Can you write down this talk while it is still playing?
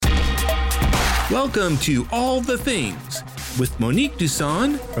Welcome to All the Things with Monique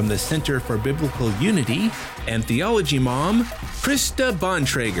Duson from the Center for Biblical Unity and Theology Mom, Krista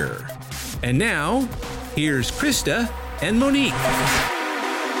Bontrager. And now, here's Krista and Monique.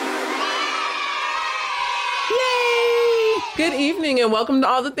 Yay! Good evening and welcome to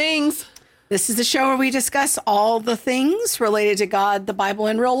All the Things. This is the show where we discuss all the things related to God, the Bible,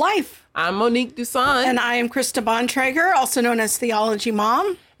 and real life. I'm Monique Duson. And I am Krista Bontrager, also known as Theology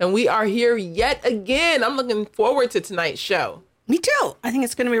Mom. And we are here yet again. I'm looking forward to tonight's show. Me too. I think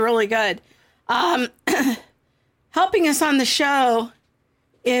it's going to be really good. Helping us on the show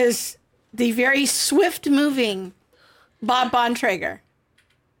is the very swift-moving Bob Bontrager,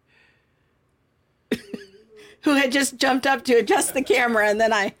 who had just jumped up to adjust the camera, and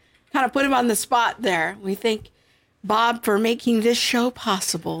then I kind of put him on the spot there. We thank Bob for making this show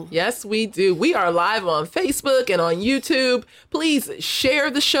possible. Yes, we do. We are live on Facebook and on YouTube. Please share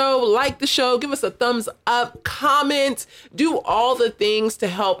the show, like the show, give us a thumbs up, comment, do all the things to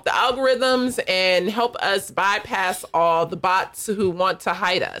help the algorithms and help us bypass all the bots who want to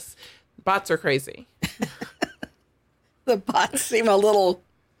hide us. Bots are crazy. The bots seem a little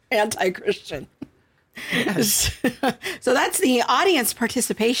anti-Christian. Yes. So that's the audience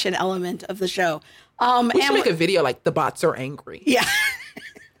participation element of the show. We should make a video like the bots are angry. Yeah.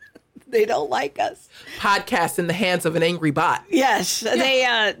 They don't like us. Podcast in the hands of an angry bot. Yes.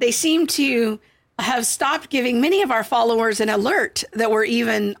 Yeah. They seem to have stopped giving many of our followers an alert that we're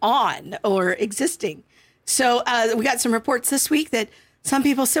even on or existing. So we got some reports this week that some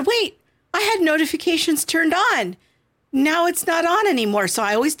people said, wait, I had notifications turned on. Now it's not on anymore. So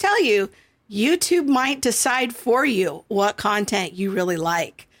I always tell you, YouTube might decide for you what content you really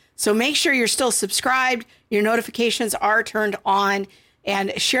like. So make sure you're still subscribed, your notifications are turned on,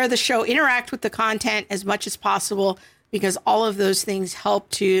 and share the show, interact with the content as much as possible, because all of those things help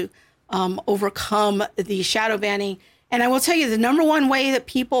to overcome the shadow banning. And I will tell you, the number one way that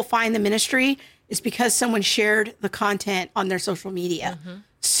people find the ministry is because someone shared the content on their social media. Mm-hmm.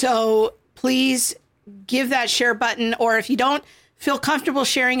 So please give that share button, or if you don't feel comfortable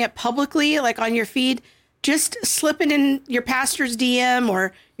sharing it publicly, like on your feed, just slip it in your pastor's DM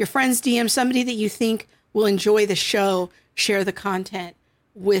or your friend's DM, somebody that you think will enjoy the show, share the content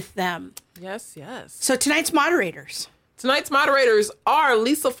with them. Yes, yes. So tonight's moderators. Tonight's moderators are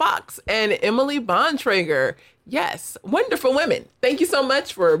Lisa Fox and Emily Bontrager. Yes, wonderful women. Thank you so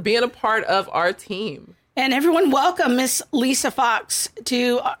much for being a part of our team. And everyone welcome Miss Lisa Fox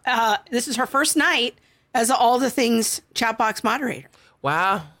to, this is her first night as All the Things Chat Box moderator.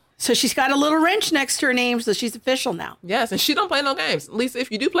 Wow. So she's got a little wrench next to her name, so she's official now. Yes, and she don't play no games. Lisa,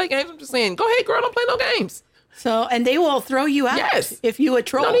 if you do play games, I'm just saying, go ahead, girl, don't play no games. So, and they will throw you out if you a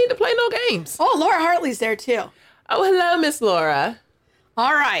troll. No need to play no games. Oh, Laura Hartley's there too. Oh, hello, Miss Laura.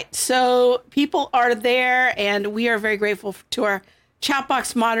 All right, so people are there, and we are very grateful to our chat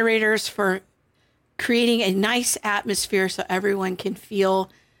box moderators for creating a nice atmosphere so everyone can feel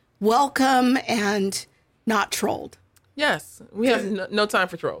welcome and not trolled. Yes, we have no time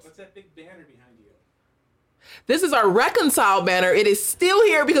for trolls. What's that big banner behind you? This is our Reconcile banner. It is still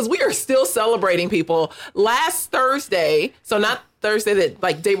here because we are still celebrating, people. Last Thursday, so not Thursday, that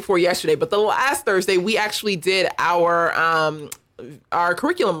like day before yesterday, but the last Thursday, we actually did our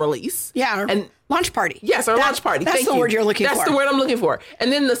curriculum release. Yeah, and launch party. Yes, our launch party. That's the word you're looking for. That's the word I'm looking for.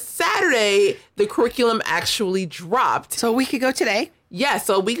 And then the Saturday, the curriculum actually dropped. So a week ago today. Yes,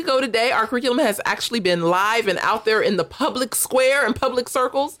 so a week ago today, our curriculum has actually been live and out there in the public square and public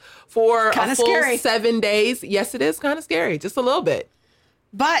circles for a full 7 days. Yes, it is kind of scary, just a little bit.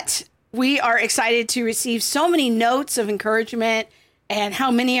 But we are excited to receive so many notes of encouragement and how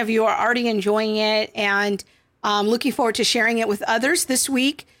many of you are already enjoying it, and looking forward to sharing it with others. This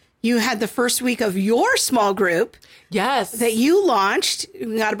week, you had the first week of your small group. Yes. That you launched.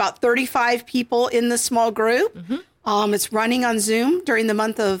 We got about 35 people in the small group. Mm-hmm. It's running on Zoom during the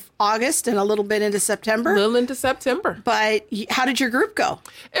month of August and a little bit into September. But how did your group go?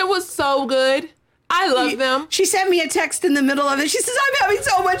 It was so good. I love them. She sent me a text in the middle of it. She says, I'm having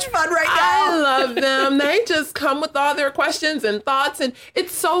so much fun right now. I love them. They just come with all their questions and thoughts, and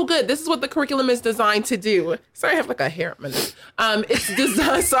it's so good. This is what the curriculum is designed to do. Sorry, I have like a hair. It's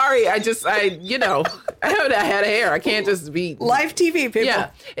designed. Sorry, I haven't had hair. I can't just be live TV, people. Yeah.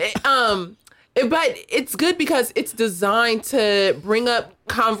 But it's good because it's designed to bring up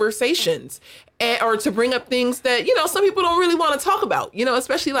conversations or to bring up things that, some people don't really want to talk about,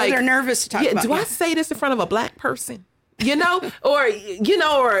 especially like they're nervous to talk about. Do I say this in front of a black person?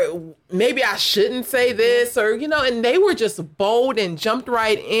 or maybe I shouldn't say this and they were just bold and jumped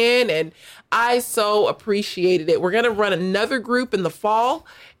right in. And I so appreciated it. We're going to run another group in the fall.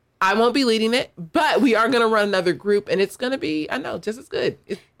 I won't be leading it, but we are going to run another group, and it's going to be, I know, just as good.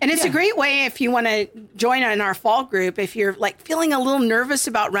 It's a great way if you want to join in our fall group. If you're like feeling a little nervous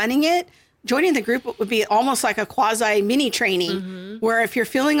about running it, joining the group would be almost like a quasi mini training, where if you're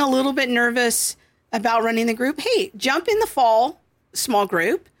feeling a little bit nervous about running the group, hey, jump in the fall small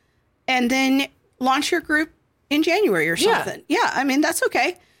group and then launch your group in January or something. Yeah, I mean, that's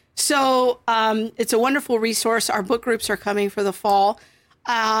okay. So it's a wonderful resource. Our book groups are coming for the fall.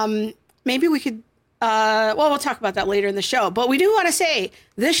 Maybe we could, we'll talk about that later in the show. But we do want to say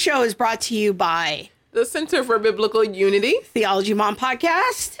this show is brought to you by the Center for Biblical Unity, Theology Mom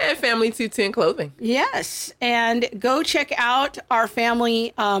Podcast, and Family 210 Clothing. Yes. And go check out our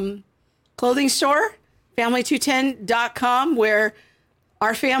family clothing store, family210.com, where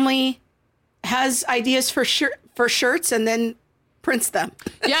our family has ideas for shirts and then prints them.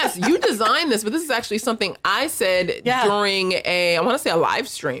 Yes, you designed this, but this is actually something I said during I want to say a live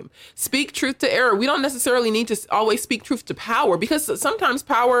stream. Speak truth to error. We don't necessarily need to always speak truth to power, because sometimes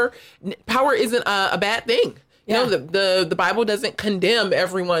power isn't a bad thing. You know, the Bible doesn't condemn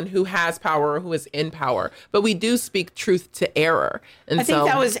everyone who has power or who is in power, but we do speak truth to error. And I think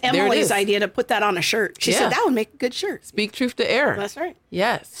that was Emily's idea to put that on a shirt. She said that would make a good shirt. Speak truth to error. That's right.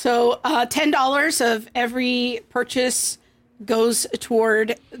 Yes. So $10 of every purchase goes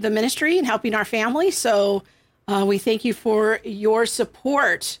toward the ministry and helping our family. So we thank you for your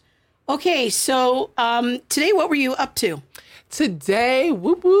support. Okay, so today, what were you up to? Today,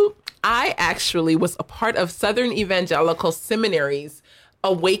 whoop whoop, I actually was a part of Southern Evangelical Seminary's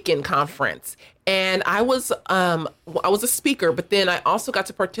Awaken Conference. And I was a speaker, but then I also got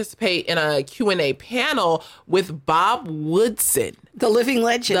to participate in a Q&A panel with Bob Woodson. The living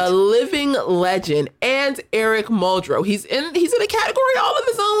legend. The living legend. And Eric Muldrow. He's in a category all of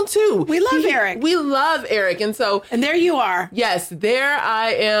his own, too. We love Eric. We love Eric. And there you are. Yes, there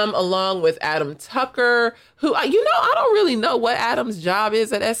I am along with Adam Tucker, who, I don't really know what Adam's job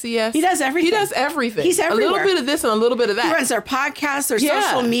is at SES. He does everything. He's everywhere. A little bit of this and a little bit of that. He runs their podcast, their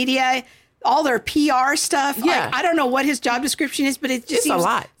social media, all their PR stuff. Yeah. I don't know what his job description is, but it just seems a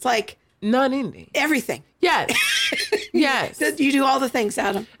lot. It's like non-ending. Everything. Yes. Yes. You do all the things,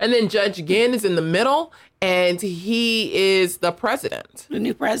 Adam. And then Judge Ginn is in the middle, and he is the president. The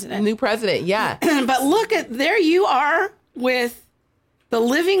new president. Yeah. But there you are with the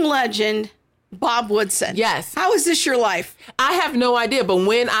living legend, Bob Woodson. Yes. How is this your life? I have no idea. But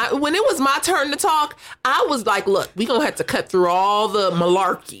when it was my turn to talk, I was like, look, we're going to have to cut through all the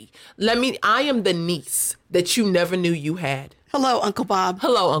malarkey. I am the niece that you never knew you had. Hello, Uncle Bob.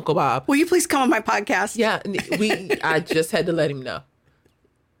 Hello, Uncle Bob. Will you please come on my podcast? Yeah. I just had to let him know.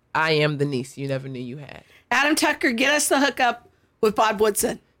 I am the niece you never knew you had. Adam Tucker, get us the hookup with Bob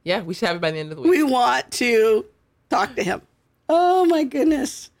Woodson. Yeah, we should have it by the end of the week. We want to talk to him. Oh, my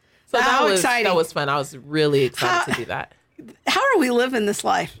goodness. So exciting. That was fun. I was really excited to do that. How are we living this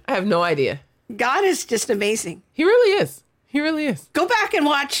life? I have no idea. God is just amazing. He really is. He really is. Go back and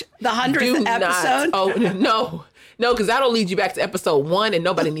watch the 100th episode. Oh, no. No, because that'll lead you back to episode 1, and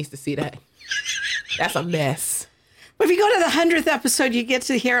nobody needs to see that. That's a mess. But if you go to the 100th episode, you get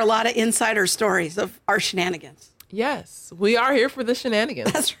to hear a lot of insider stories of our shenanigans. Yes, we are here for the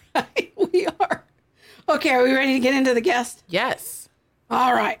shenanigans. That's right. We are. Okay, are we ready to get into the guest? Yes.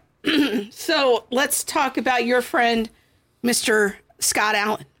 All right. So let's talk about your friend, Mr. Scott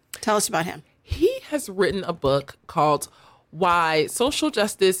Allen. Tell us about him. He has written a book called Why Social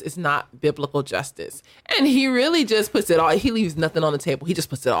Justice is Not Biblical Justice. And he really just puts it all, he leaves nothing on the table. He just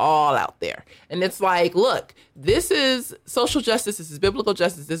puts it all out there. And it's like, look, this is social justice. This is biblical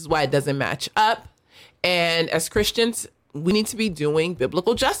justice. This is why it doesn't match up. And as Christians, we need to be doing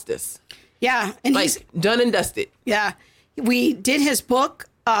biblical justice. Yeah. And he's done and dusted. Yeah. We did his book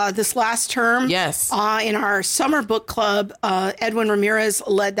this last term. Yes. In our summer book club. Edwin Ramirez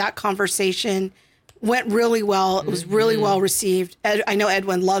led that conversation. Went really well. It was really well received. I know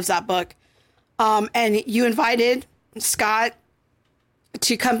Edwin loves that book. And you invited Scott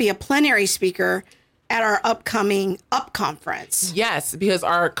to come be a plenary speaker at our upcoming conference. Yes, because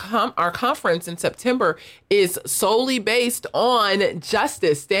our conference in September is solely based on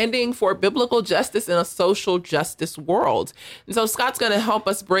justice, standing for biblical justice in a social justice world. And so Scott's going to help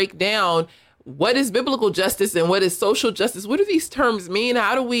us break down what is biblical justice and what is social justice. What do these terms mean?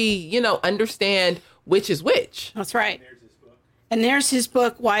 How do we, understand which is which? That's right. And there's his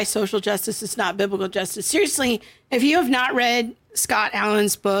book, Why Social Justice is Not Biblical Justice. Seriously, if you have not read Scott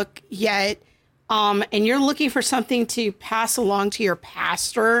Allen's book yet, and you're looking for something to pass along to your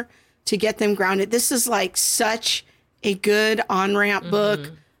pastor to get them grounded, this is like such a good on-ramp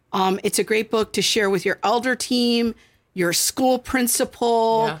book. It's a great book to share with your elder team, your school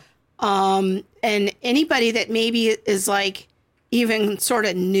principal, And anybody that maybe is like even sort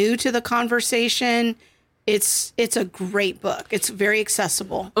of new to the conversation, it's a great book. It's very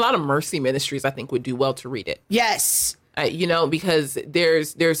accessible. A lot of Mercy Ministries, I think, would do well to read it. Yes. Because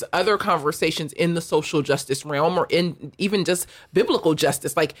there's other conversations in the social justice realm or in even just biblical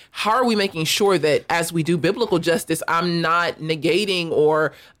justice. Like, how are we making sure that as we do biblical justice, I'm not negating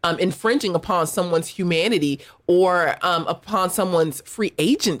or infringing upon someone's humanity or upon someone's free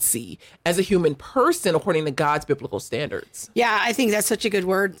agency as a human person according to God's biblical standards? Yeah, I think that's such a good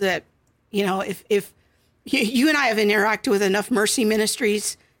word that, if you and I have interacted with enough Mercy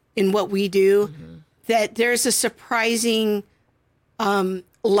Ministries in what we do, that there's a surprising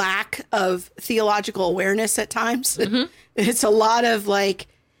lack of theological awareness at times. It's a lot of like,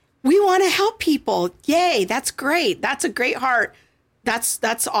 we want to help people. Yay, that's great. That's a great heart.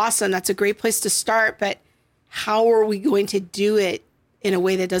 That's awesome. That's a great place to start. But how are we going to do it in a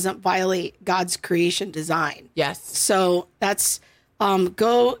way that doesn't violate God's creation design? Yes. So that's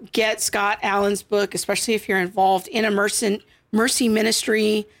go get Scott Allen's book, especially if you're involved in a mercy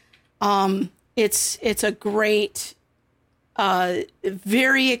ministry. It's a great,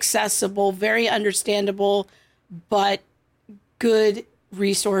 very accessible, very understandable, but good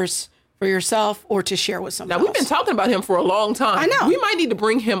resource for yourself or to share with someone else. Now, we've been talking about him for a long time. I know. We might need to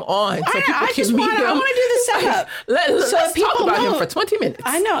bring him on so people can meet him. I want to do the setup. Let's talk about him for 20 minutes.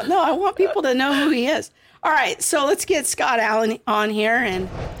 I know. No, I want people to know who he is. All right, so let's get Scott Allen on here, and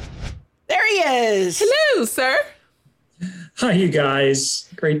there he is. Hello, sir. Hi, you guys.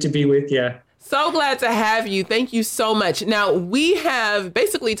 Great to be with you. So glad to have you. Thank you so much. Now, we have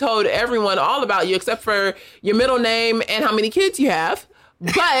basically told everyone all about you except for your middle name and how many kids you have.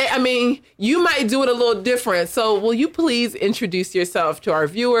 But, I mean, you might do it a little different. So will you please introduce yourself to our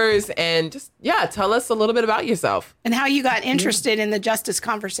viewers and just, tell us a little bit about yourself. And how you got interested in the justice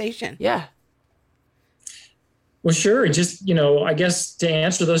conversation. Yeah. Well, sure. Just, I guess to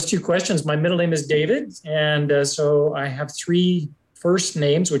answer those two questions, my middle name is David. And so I have three first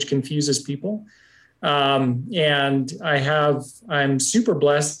names, which confuses people. And I'm super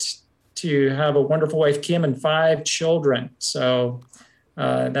blessed to have a wonderful wife, Kim, and 5 children. So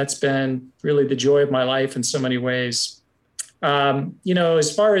that's been really the joy of my life in so many ways.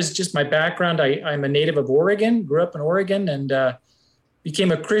 As far as just my background, I'm a native of Oregon, grew up in Oregon, and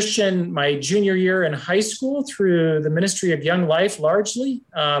became a Christian my junior year in high school through the Ministry of Young Life, largely.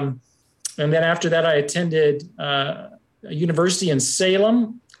 And then after that, I attended a university in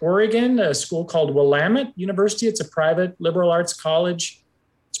Salem, Oregon, a school called Willamette University. It's a private liberal arts college.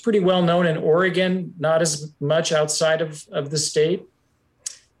 It's pretty well known in Oregon, not as much outside of the state.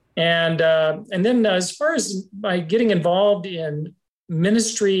 And then as far as my getting involved in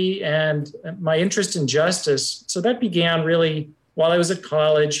ministry and my interest in justice, so that began really while I was at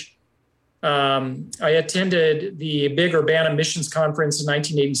college. I attended the big Urbana Missions Conference in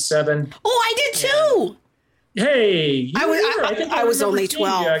 1987. Oh, I did too. Hey, I was only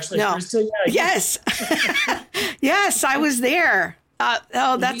 12. Actually. No. Yes. Yes, I was there.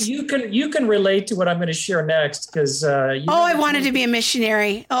 That's you can relate to what I'm going to share next because I wanted to be a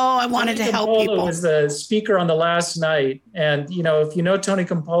missionary. I wanted to help people. Tony Campolo was the speaker on the last night, and if you know Tony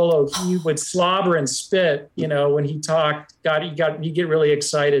Campolo, he would slobber and spit. When he talked, you get really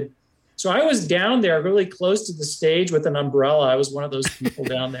excited. So I was down there, really close to the stage with an umbrella. I was one of those people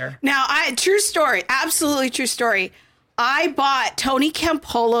down there. Now, true story, absolutely true story. I bought Tony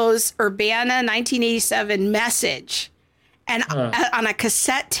Campolo's Urbana 1987 message. And on a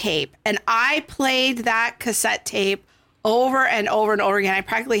cassette tape, and I played that cassette tape over and over and over again. I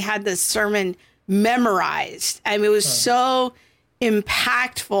practically had this sermon memorized. I mean, it was so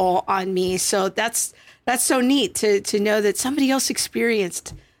impactful on me. So that's so neat to know that somebody else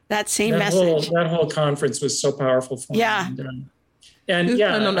experienced that same message. That whole conference was so powerful for me. Yeah. And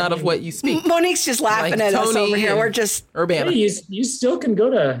out of what you speak. Monique's just laughing at us over here. We're just Urbana. Hey, you still can go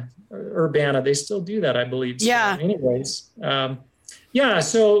to Urbana. They still do that, I believe. So yeah. Anyways,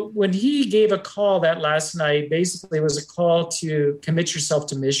 so when he gave a call that last night, basically it was a call to commit yourself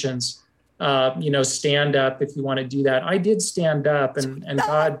to missions. Stand up if you want to do that. I did stand up, and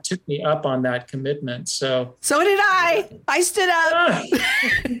God took me up on that commitment. So did I. I stood up.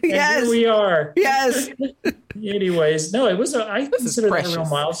 Yes. Here we are. Yes. Anyways, no, I consider that a real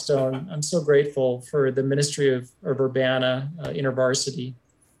milestone. I'm so grateful for the ministry of Urbana InterVarsity.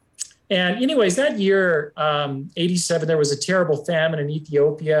 And anyways, that year, 87, there was a terrible famine in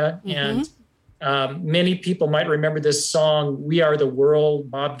Ethiopia. And many people might remember this song, We Are the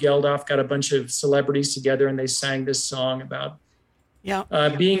World. Bob Geldof got a bunch of celebrities together and they sang this song about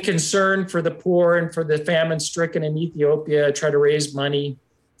being concerned for the poor and for the famine stricken in Ethiopia, try to raise money.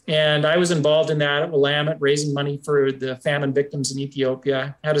 And I was involved in that at Willamette, raising money for the famine victims in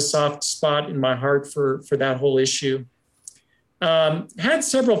Ethiopia. I had a soft spot in my heart for that whole issue. Had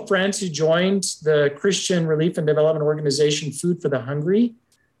several friends who joined the Christian Relief and Development Organization Food for the Hungry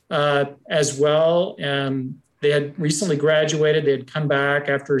as well. They had recently graduated. They had come back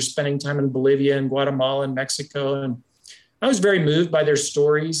after spending time in Bolivia and Guatemala and Mexico. And I was very moved by their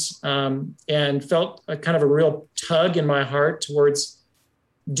stories and felt a kind of a real tug in my heart towards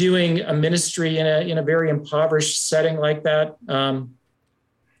doing a ministry in a very impoverished setting like that.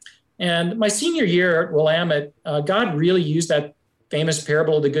 And my senior year at Willamette, God really used that famous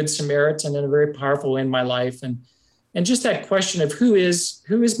parable of the Good Samaritan in a very powerful way in my life. And just that question of who is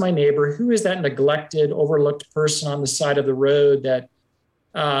my neighbor? Who is that neglected, overlooked person on the side of the road that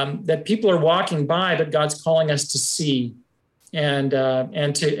people are walking by, but God's calling us to see and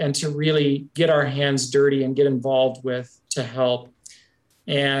to really get our hands dirty and get involved with to help.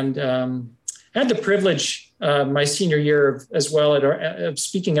 And I had the privilege my senior year as well of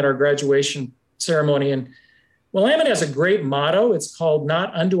speaking at our graduation ceremony. And Willamette has a great motto. It's called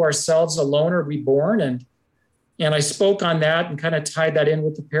 "Not unto ourselves alone are we born." And I spoke on that and kind of tied that in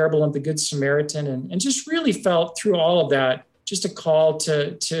with the parable of the Good Samaritan, and just really felt through all of that just a call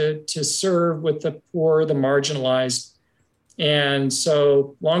to serve with the poor, the marginalized. And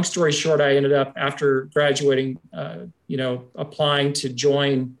so, long story short, I ended up, after graduating, applying to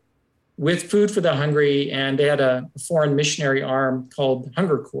join with Food for the Hungry, and they had a foreign missionary arm called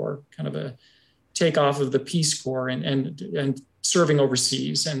Hunger Corps, kind of a takeoff of the Peace Corps, and serving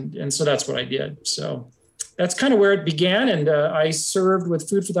overseas. And so that's what I did. So that's kind of where it began. And I served with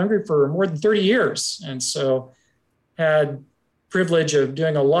Food for the Hungry for more than 30 years. And so had privilege of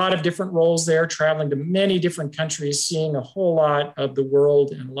doing a lot of different roles there, traveling to many different countries, seeing a whole lot of the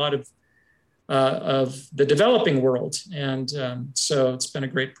world and a lot of the developing world. And so it's been a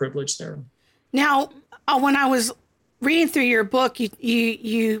great privilege there. Now, when I was reading through your book,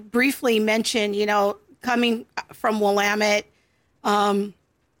 you briefly mentioned, coming from Willamette,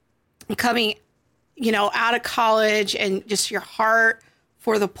 coming, out of college, and just your heart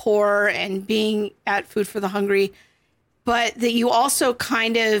for the poor and being at Food for the Hungry, but that you also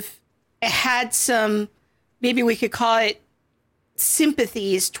kind of had some, maybe we could call it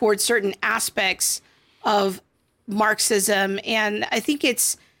sympathies towards certain aspects of Marxism. And I think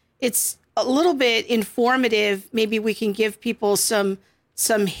it's a little bit informative. Maybe we can give people some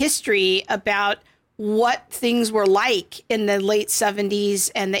history about what things were like in the late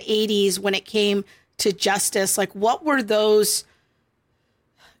 70s and the 80s when it came to justice. Like, what were those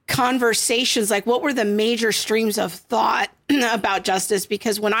conversations like? What were the major streams of thought about justice?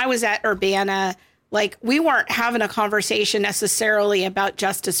 Because when I was at Urbana, like, we weren't having a conversation necessarily about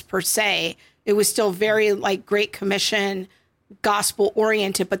justice per se. It was still very like Great Commission, gospel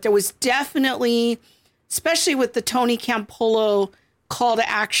oriented, but there was definitely, especially with the Tony Campolo call to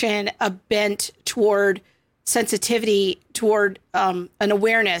action, a bent toward sensitivity, toward an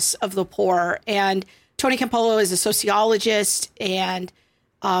awareness of the poor. And Tony Campolo is a sociologist and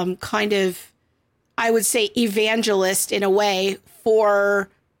kind of, I would say, evangelist in a way for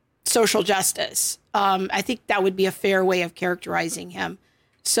social justice. I think that would be a fair way of characterizing him.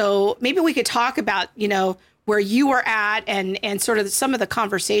 So maybe we could talk about, where you were at and sort of some of the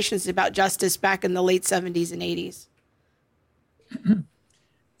conversations about justice back in the late 70s and 80s.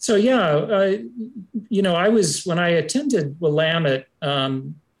 So, when I attended Willamette,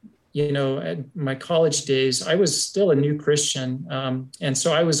 at my college days, I was still a new Christian. And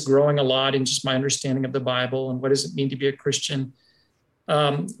so I was growing a lot in just my understanding of the Bible and what does it mean to be a Christian.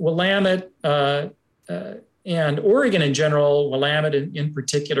 Willamette and Oregon in general, Willamette in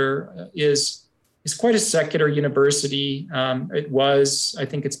particular, is quite a secular university. It was, I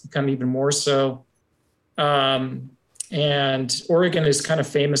think it's become even more so. And Oregon is kind of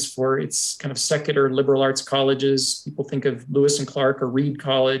famous for its kind of secular liberal arts colleges. People think of Lewis and Clark or Reed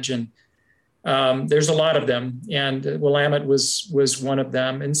College, and there's a lot of them. And Willamette was one of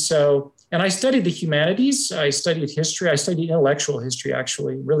them. And I studied the humanities. I studied history. I studied intellectual history,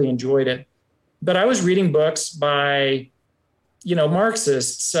 actually, really enjoyed it. But I was reading books by,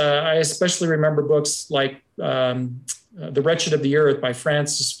 Marxists. I especially remember books like The Wretched of the Earth by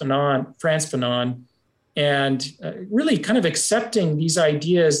Frantz Fanon, and really kind of accepting these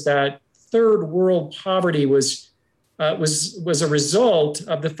ideas that third world poverty was a result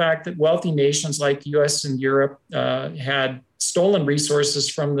of the fact that wealthy nations like U.S. and Europe had stolen resources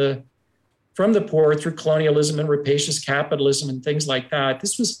from the poor through colonialism and rapacious capitalism and things like that.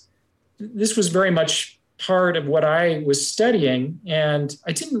 This was very much part of what I was studying, and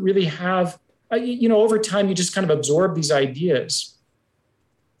I didn't really have, over time you just kind of absorb these ideas.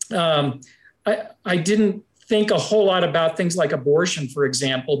 I didn't think a whole lot about things like abortion, for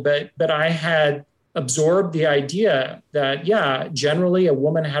example, but I had absorbed the idea that, yeah, generally a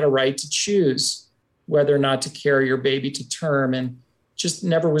woman had a right to choose whether or not to carry your baby to term, and just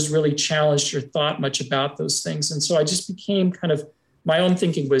never was really challenged or thought much about those things. And so I just became kind of, my own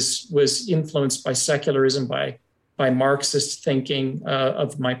thinking was influenced by secularism, by Marxist thinking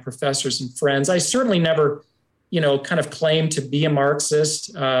of my professors and friends. I certainly never, kind of claimed to be a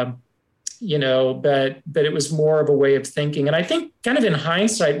Marxist, but it was more of a way of thinking. And I think kind of in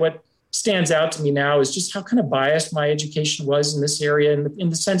hindsight, what stands out to me now is just how kind of biased my education was in this area, in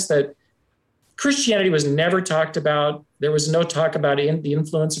the sense that Christianity was never talked about. There was no talk about the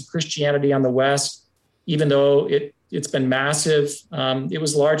influence of Christianity on the West, even though it's been massive. It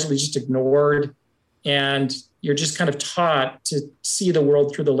was largely just ignored. And you're just kind of taught to see the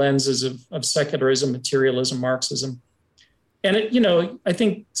world through the lenses of secularism, materialism, Marxism. And, I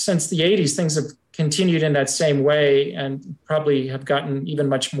think since the 80s, things have continued in that same way and probably have gotten even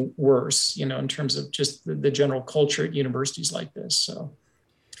much worse, in terms of just the general culture at universities like this.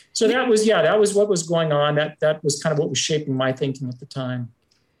 So that was what was going on. That was kind of what was shaping my thinking at the time.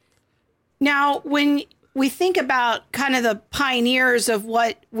 Now, when we think about kind of the pioneers of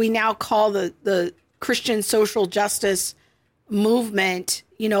what we now call the Christian social justice movement,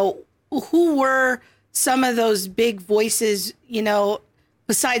 who were some of those big voices,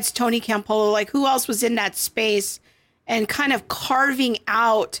 besides Tony Campolo? Like, who else was in that space and kind of carving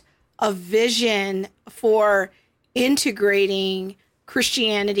out a vision for integrating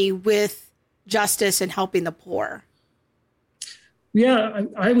Christianity with justice and helping the poor? Yeah,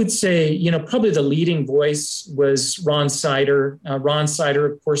 I would say, probably the leading voice was Ron Sider. Ron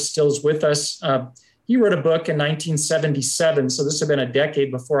Sider, of course, still is with us. He wrote a book in 1977, so this had been a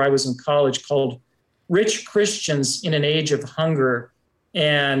decade before I was in college, called Rich Christians in an Age of Hunger.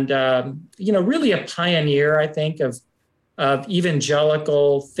 And, really a pioneer, I think, of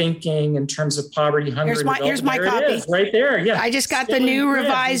evangelical thinking in terms of poverty, hunger. Here's my copy. It is, right there. Yeah. I just got the new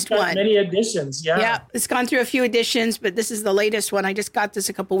revised one. Many editions. Yeah. Yeah. It's gone through a few editions, but this is the latest one. I just got this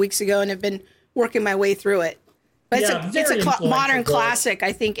a couple weeks ago and have been working my way through it. But it's a modern classic,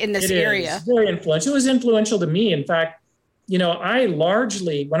 I think, in this area. It's very influential. It was influential to me. In fact, I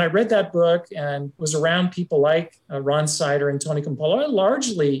largely, when I read that book and was around people like Ron Sider and Tony Campolo, I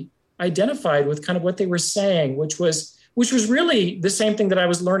largely identified with kind of what they were saying, which was really the same thing that I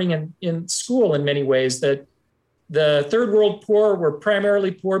was learning in school in many ways, that the third world poor were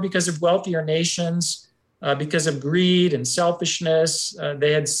primarily poor because of wealthier nations, because of greed and selfishness.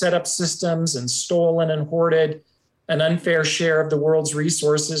 They had set up systems and stolen and hoarded an unfair share of the world's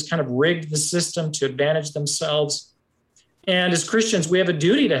resources, kind of rigged the system to advantage themselves. And as Christians, we have a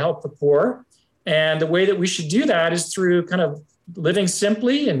duty to help the poor. And the way that we should do that is through kind of living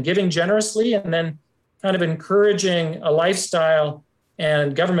simply and giving generously, and then kind of encouraging a lifestyle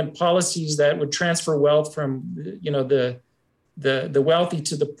and government policies that would transfer wealth from, the wealthy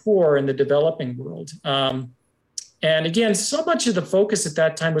to the poor in the developing world. And again, so much of the focus at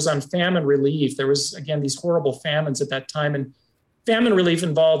that time was on famine relief. There was, again, these horrible famines at that time. And famine relief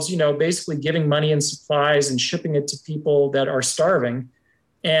involves, basically giving money and supplies and shipping it to people that are starving.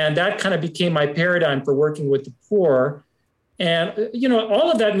 And that kind of became my paradigm for working with the poor. And, all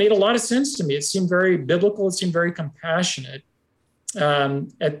of that made a lot of sense to me. It seemed very biblical. It seemed very compassionate.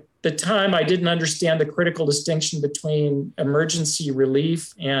 At the time, I didn't understand the critical distinction between emergency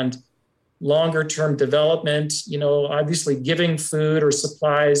relief and longer-term development. Obviously giving food or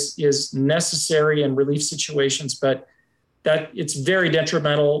supplies is necessary in relief situations, but that it's very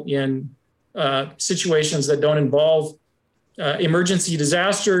detrimental in situations that don't involve emergency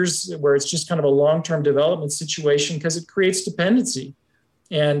disasters, where it's just kind of a long-term development situation, because it creates dependency,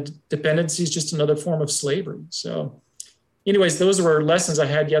 and dependency is just another form of slavery. So anyways, those were lessons I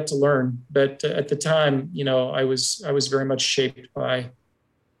had yet to learn. But at the time, I was very much shaped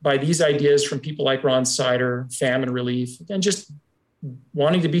by these ideas from people like Ron Sider, famine relief, and just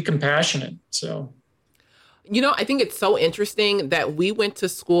wanting to be compassionate. So, I think it's so interesting that we went to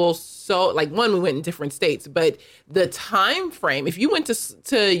school. So we went in different states, but the time frame, if you went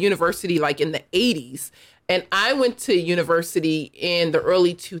to university like in the 80s, and I went to university in the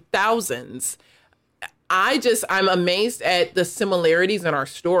early 2000s, I'm amazed at the similarities in our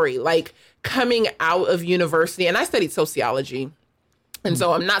story. Like, coming out of university, and I studied sociology. And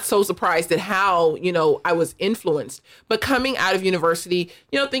so I'm not so surprised at how, I was influenced. But coming out of university,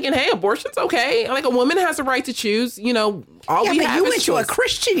 thinking, hey, abortion's okay. Like, a woman has a right to choose, all we have is choice. You went to a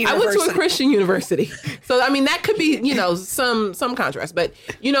Christian university. I went to a Christian university. So, that could be, some contrast. But,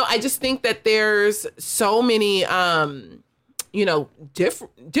 I just think that there's so many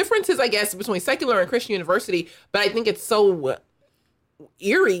differences, I guess, between secular and Christian university. But I think it's so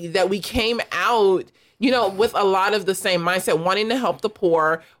eerie that we came out, with a lot of the same mindset, wanting to help the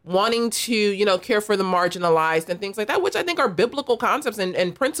poor, wanting to, care for the marginalized and things like that, which I think are biblical concepts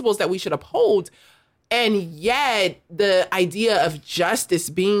and principles that we should uphold. And yet the idea of justice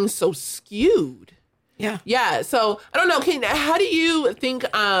being so skewed. Yeah. Yeah. So I don't know. How do you think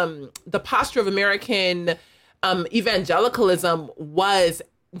the posture of American evangelicalism was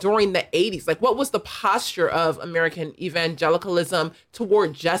during the 80s? Like, what was the posture of American evangelicalism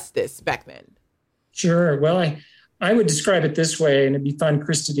toward justice back then? Sure. Well, I would describe it this way, and it'd be fun,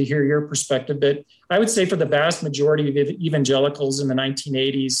 Krista, to hear your perspective. But I would say for the vast majority of evangelicals in the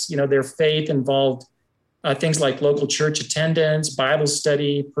 1980s, their faith involved things like local church attendance, Bible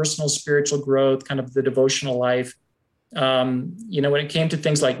study, personal spiritual growth, kind of the devotional life. When it came to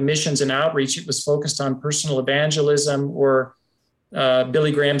things like missions and outreach, it was focused on personal evangelism or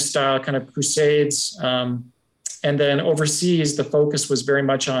Billy Graham style kind of crusades. And then overseas, the focus was very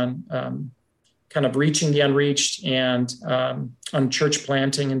much on kind of reaching the unreached and on church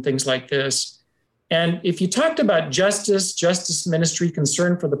planting and things like this. And if you talked about justice ministry,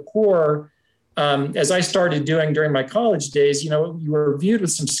 concern for the poor, as I started doing during my college days, you were viewed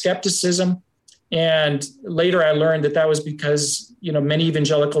with some skepticism. And later I learned that was because, many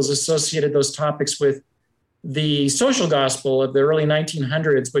evangelicals associated those topics with the social gospel of the early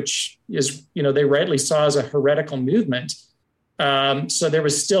 1900s, which is, they rightly saw as a heretical movement. So there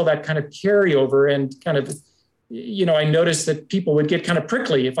was still that kind of carryover and kind of, I noticed that people would get kind of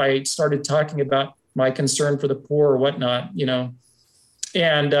prickly if I started talking about my concern for the poor or whatnot,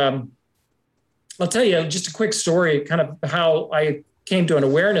 and I'll tell you just a quick story, kind of how I came to an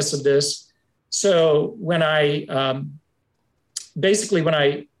awareness of this. So when I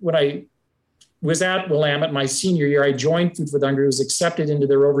was at Willamette my senior year, I joined Food for the Hungry, was accepted into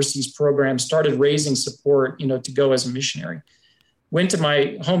their overseas program, started raising support, to go as a missionary. Went to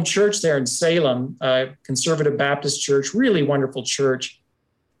my home church there in Salem, Conservative Baptist church, really wonderful church,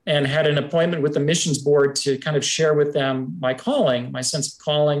 and had an appointment with the missions board to kind of share with them my calling, my sense of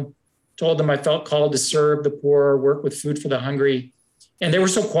calling. Told them I felt called to serve the poor, work with Food for the Hungry. And they were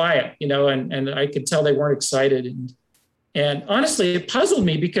so quiet, and I could tell they weren't excited. And honestly, it puzzled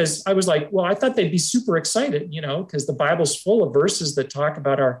me because I was like, well, I thought they'd be super excited, because the Bible's full of verses that talk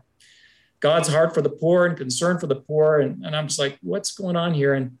about our God's heart for the poor and concern for the poor. And I'm just like, what's going on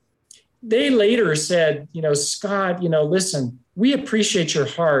here? And they later said, Scott, listen, we appreciate your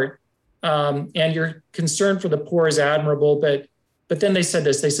heart and your concern for the poor is admirable, But then they said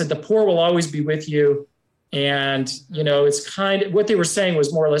this, they said, the poor will always be with you. And, it's kind of what they were saying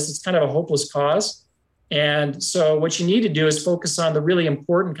was more or less, it's kind of a hopeless cause. And so what you need to do is focus on the really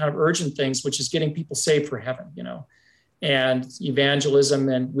important kind of urgent things, which is getting people saved for heaven, and evangelism.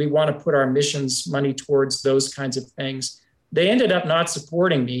 And we want to put our missions money towards those kinds of things. They ended up not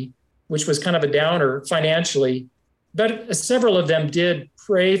supporting me, which was kind of a downer financially. But several of them did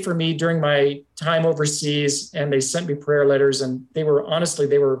pray for me during my time overseas, and they sent me prayer letters. And their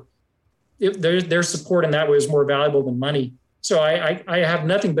support in that way was more valuable than money. So I have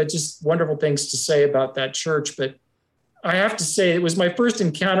nothing but just wonderful things to say about that church. But I have to say, it was my first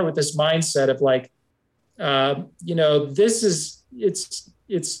encounter with this mindset of like,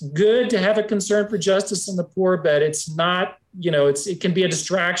 it's good to have a concern for justice and the poor, but it's not, it can be a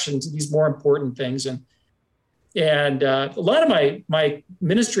distraction to these more important things. And a lot of my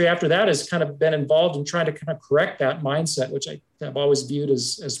ministry after that has kind of been involved in trying to kind of correct that mindset, which I have always viewed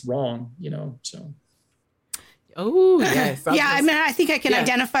as wrong, so. Oh, yes. Yeah, I think I can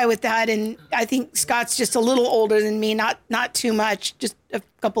identify with that. And I think Scott's just a little older than me, not too much, just a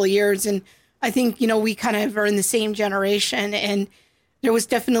couple of years. And I think, we kind of are in the same generation. And there was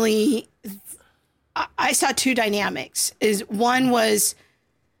definitely, I saw two dynamics. One was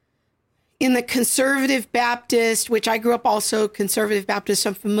in the Conservative Baptist, which I grew up also Conservative Baptist,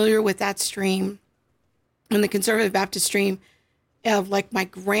 so I'm familiar with that stream. In the Conservative Baptist stream of like my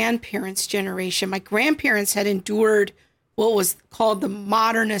grandparents' generation, my grandparents had endured what was called the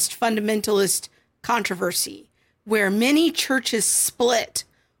modernist fundamentalist controversy, where many churches split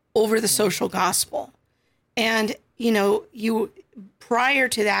over the social gospel. And, prior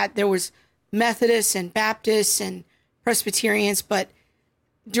to that, there was Methodists and Baptists and Presbyterians, but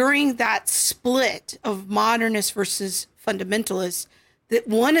during that split of modernists versus fundamentalists, that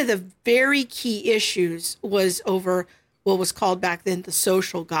one of the very key issues was over what was called back then the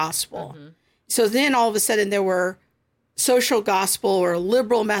social gospel. Mm-hmm. So then all of a sudden there were social gospel or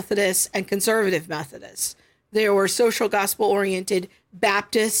liberal Methodists and conservative Methodists. There were social gospel oriented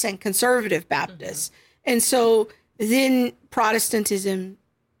Baptists and conservative Baptists. Mm-hmm. And so then Protestantism,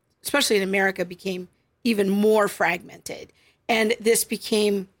 especially in America, became even more fragmented. And this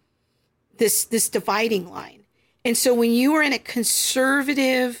became this dividing line. And so when you were in a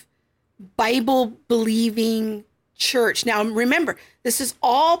conservative, Bible-believing church, now remember, this is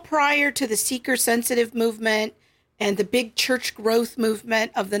all prior to the seeker-sensitive movement and the big church growth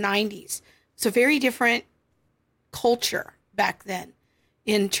movement of the 90s. It's a very different culture back then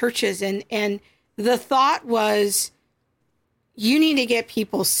in churches. And the thought was, you need to get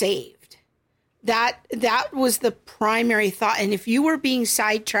people saved. That was the primary thought. And if you were being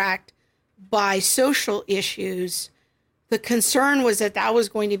sidetracked by social issues, the concern was that was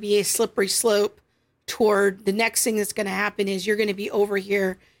going to be a slippery slope toward the next thing that's going to happen is you're going to be over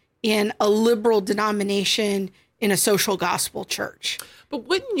here in a liberal denomination in a social gospel church. But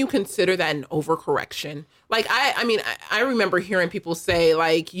wouldn't you consider that an overcorrection? Like, I remember hearing people say,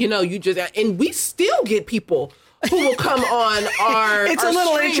 like, you just, and we still get people who will come on our It's a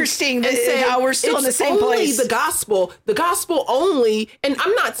little interesting that say, how we're still in the same place. The gospel only. And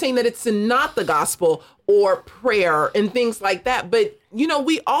I'm not saying that it's not the gospel or prayer and things like that. But,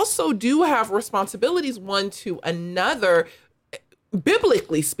 we also do have responsibilities one to another,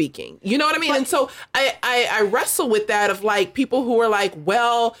 biblically speaking, you know what I mean? And so I wrestle with that of like people who are like,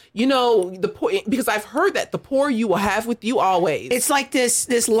 well, the poor, because I've heard that the poor you will have with you always. It's like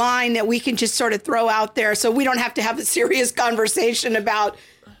this line that we can just sort of throw out there so we don't have to have a serious conversation about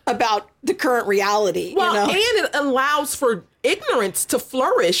the current reality. Well, and it allows for ignorance to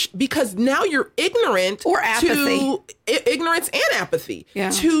flourish because now you're ignorant or apathy. Ignorance and apathy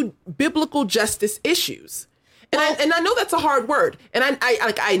to biblical justice issues. And I know that's a hard word, and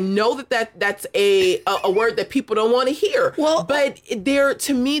I know that's a word that people don't want to hear. Well, but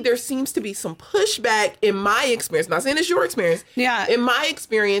to me there seems to be some pushback in my experience. Not saying it's your experience. Yeah. In my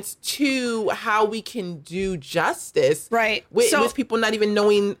experience, to how we can do justice. Right. With people not even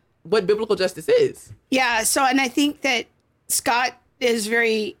knowing what biblical justice is. Yeah. So, and I think that Scott is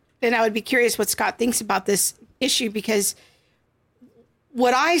and I would be curious what Scott thinks about this issue because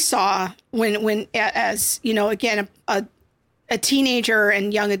what I saw when as again a teenager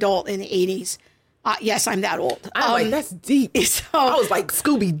and young adult in the 80s, yes, I'm that old. I'm like, that's deep. So, I was like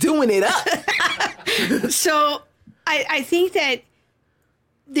Scooby doing it up. So I think that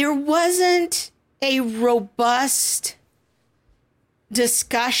there wasn't a robust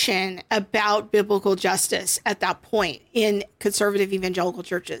discussion about biblical justice at that point in conservative evangelical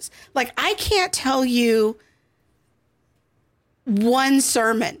churches. Like, I can't tell you one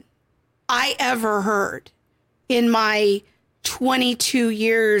sermon I ever heard in my 22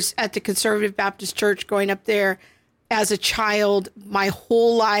 years at the Conservative Baptist Church, going up there as a child, my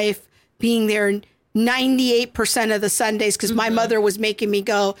whole life, being there 98% of the Sundays because my mother was making me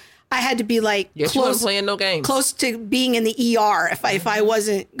go. I had to be like playing no games, close to being in the ER if I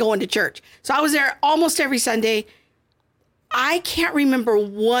wasn't going to church. So I was there almost every Sunday. I can't remember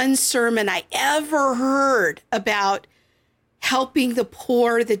one sermon I ever heard about helping the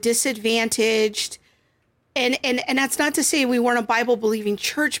poor, the disadvantaged. And that's not to say we weren't a Bible believing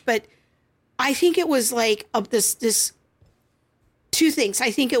church, but I think it was like this two things.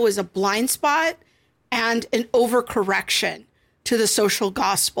 I think it was a blind spot and an overcorrection to the social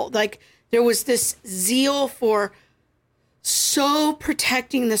gospel. Like, there was this zeal for so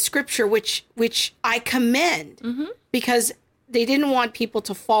protecting the scripture, which I commend because they didn't want people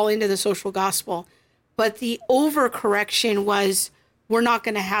to fall into the social gospel. But the overcorrection was, we're not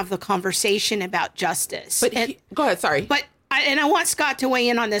going to have the conversation about justice. But go ahead, sorry. But I want Scott to weigh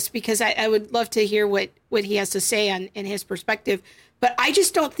in on this because I would love to hear what he has to say in his perspective. But I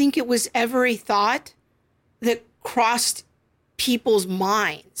just don't think it was ever a thought that crossed people's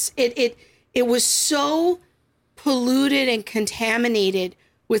minds. It was so polluted and contaminated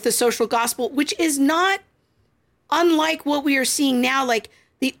with the social gospel, which is not unlike what we are seeing now. Like,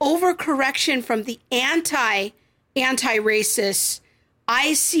 the overcorrection from the anti-racist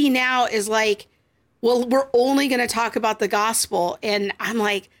I see now is like, well, we're only going to talk about the gospel. And I'm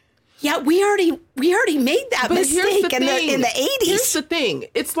like, yeah, we already made that mistake in the 80s. Here's the thing.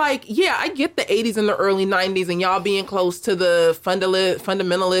 It's like, yeah, I get the 80s and the early 90s and y'all being close to the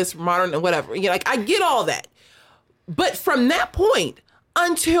fundamentalist, modern, and whatever. Like, I get all that. But from that point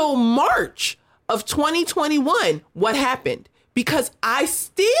until March of 2021, what happened? Because I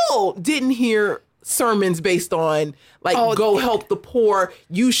still didn't hear sermons based on like, go help the poor.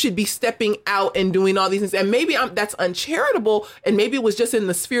 You should be stepping out and doing all these things. And maybe that's uncharitable. And maybe it was just in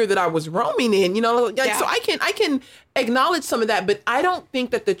the sphere that I was roaming in, you know, like, so I can acknowledge some of that, but I don't think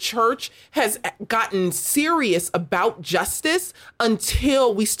that the church has gotten serious about justice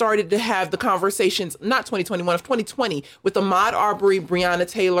until we started to have the conversations, not 2021, of 2020 with Ahmaud Arbery, Breonna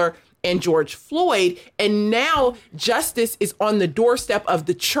Taylor, and George Floyd. And now justice is on the doorstep of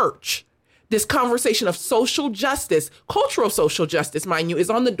the church. This conversation of social justice, cultural social justice, mind you, is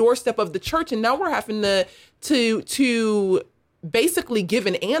on the doorstep of the church. And now we're having to basically give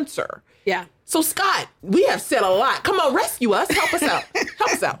an answer. Yeah. So, Scott, we have said a lot. Come on, rescue us. Help us out.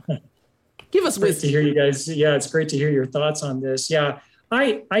 Help us out. Give us wisdom. Great to hear you guys. Yeah, it's great to hear your thoughts on this. Yeah,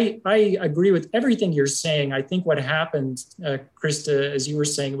 I agree with everything you're saying. I think what happened, Krista, as you were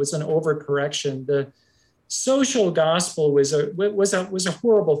saying, was an overcorrection. The social gospel was a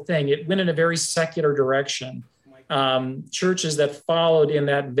horrible thing. It went in a very secular direction. Churches that followed in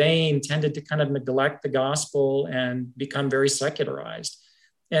that vein tended to kind of neglect the gospel and become very secularized.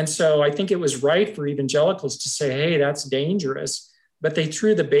 And so I think it was right for evangelicals to say, hey, that's dangerous. But they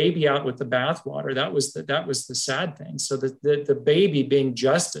threw the baby out with the bathwater. That was the sad thing. So the baby being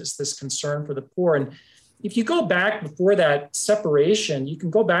justice, this concern for the poor. And if you go back before that separation, you can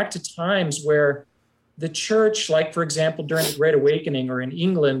go back to times where the church, like, for example, during the Great Awakening or in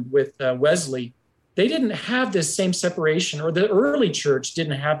England with Wesley, they didn't have this same separation, or the early church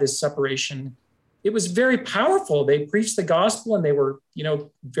didn't have this separation. It was very powerful. They preached the gospel and they were,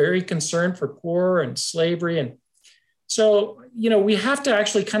 very concerned for poor and slavery. And so, we have to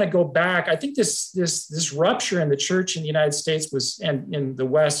actually kind of go back. I think this rupture in the church in the United States and in the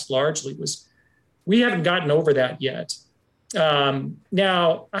West largely we haven't gotten over that yet.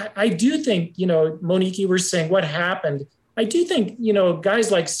 Now, I do think, Monique, you were saying what happened. I do think,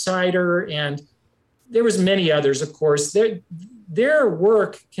 guys like Sider, and there was many others, of course, their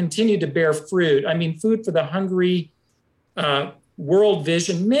work continued to bear fruit. I mean, Food for the Hungry, World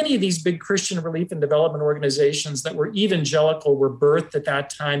Vision, many of these big Christian relief and development organizations that were evangelical were birthed at that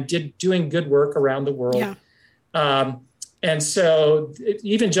time, doing good work around the world. Yeah. And so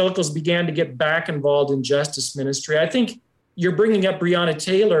evangelicals began to get back involved in justice ministry. I think you're bringing up Breonna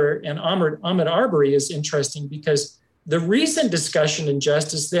Taylor and Ahmaud Arbery is interesting, because the recent discussion in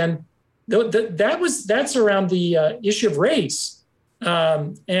justice then, that's around the issue of race.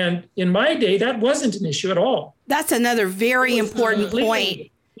 And in my day, that wasn't an issue at all. That's another very important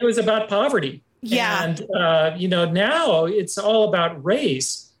point. It was about poverty. Yeah. And, now it's all about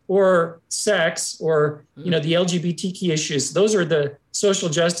race or sex or, the LGBTQ issues. Those are the social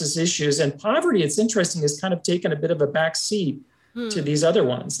justice issues. And poverty, it's interesting, has kind of taken a bit of a back seat to these other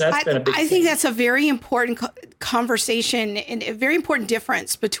ones. That's been a big thing. think that's a very important conversation and a very important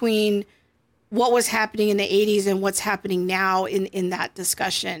difference between what was happening in the 80s and what's happening now in that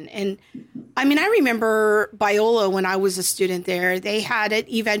discussion. And I mean, I remember Biola when I was a student there, they had an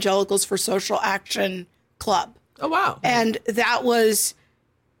Evangelicals for Social Action Club. Oh, wow. And that was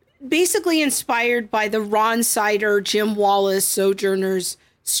basically inspired by the Ron Sider, Jim Wallace, Sojourners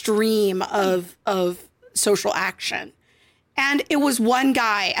stream of social action. And it was one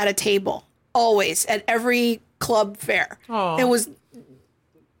guy at a table, always, at every club fair. Aww. It was,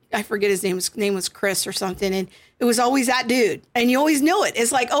 I forget his name. His name was Chris or something. And it was always that dude. And you always knew it.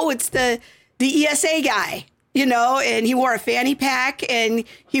 It's like, oh, it's the ESA guy, and he wore a fanny pack and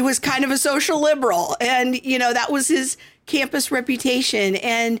he was kind of a social liberal. And, that was his campus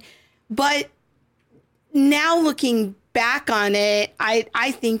reputation. But now looking back on it,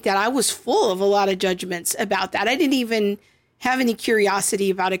 I think that I was full of a lot of judgments about that. I didn't even have any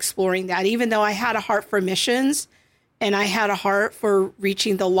curiosity about exploring that, even though I had a heart for missions and I had a heart for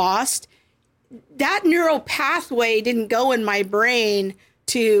reaching the lost. That neural pathway didn't go in my brain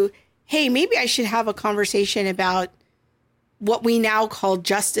to, hey, maybe I should have a conversation about what we now call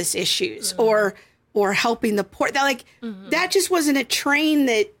justice issues or helping the poor. That just wasn't a train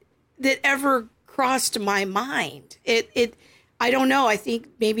that ever crossed my mind. I don't know. I think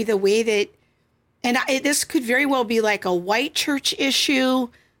maybe the way that, this could very well be like a white church issue.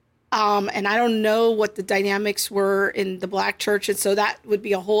 And I don't know what the dynamics were in the black church. And so that would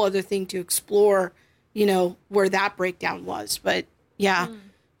be a whole other thing to explore, where that breakdown was. But yeah,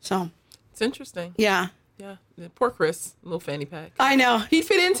 so. It's interesting. Yeah. Yeah. Poor Chris, little fanny pack. I know. He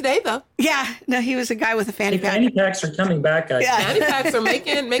fit in today, though. Yeah. No, he was a guy with a fanny pack. Fanny packs are coming back, guys. Yeah. Fanny packs are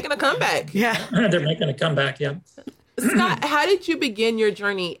making a comeback. Yeah. They're making a comeback, yeah. Scott, how did you begin your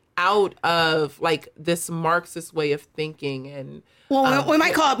journey out of like this Marxist way of thinking? And Well, we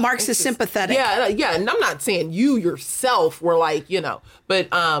might call it Marxist sympathetic. Yeah, and I'm not saying you yourself were like,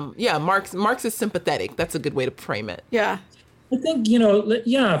 but Marx is sympathetic. That's a good way to frame it. Yeah. I think,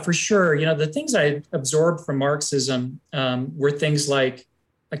 for sure. The things I absorbed from Marxism were things like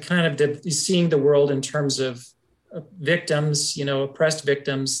a kind of seeing the world in terms of victims, oppressed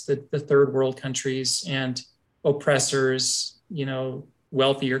victims, the third world countries, and oppressors,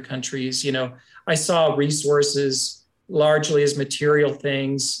 wealthier countries. I saw resources largely as material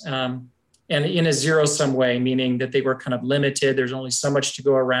things, and in a zero-sum way, meaning that they were kind of limited. There's only so much to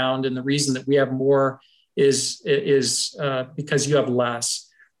go around, and the reason that we have more is because you have less.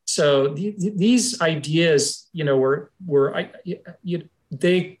 So these ideas, they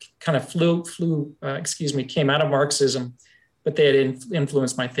kind of came out of Marxism, but they had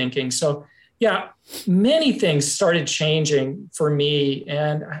influenced my thinking. So yeah, many things started changing for me,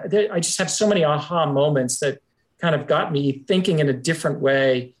 and I just have so many aha moments that kind of got me thinking in a different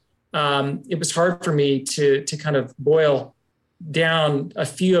way. It was hard for me to kind of boil down a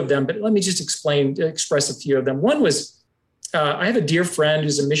few of them, but let me just express a few of them. One was, I have a dear friend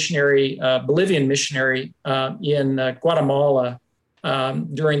who's a missionary, Bolivian missionary in Guatemala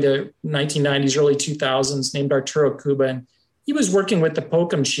during the 1990s, early 2000s, named Arturo Cuba. And he was working with the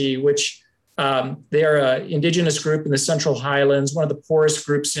Pocumchi, which they're an indigenous group in the Central Highlands, one of the poorest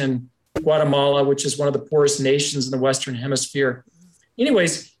groups in Guatemala, which is one of the poorest nations in the Western Hemisphere.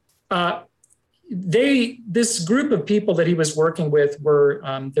 Anyways, this group of people that he was working with were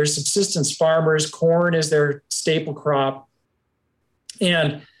their subsistence farmers. Corn is their staple crop.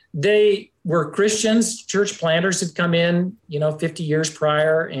 And they were Christians. Church planters had come in, 50 years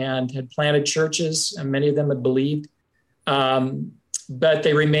prior and had planted churches, and many of them had believed. But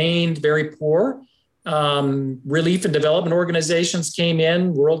they remained very poor. Relief and development organizations came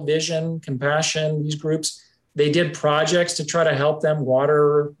in, World Vision, Compassion, these groups. They did projects to try to help them,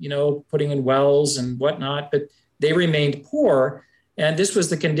 water, putting in wells and whatnot, but they remained poor. And this was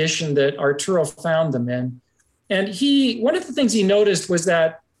the condition that Arturo found them in. And one of the things he noticed was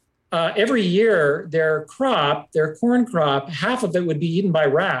that every year their corn crop, half of it would be eaten by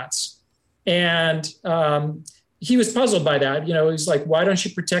rats. And he was puzzled by that. He's like, why don't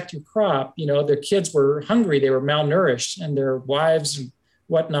you protect your crop? Their kids were hungry, they were malnourished, and their wives and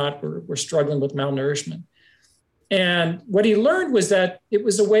whatnot were struggling with malnourishment. And what he learned was that it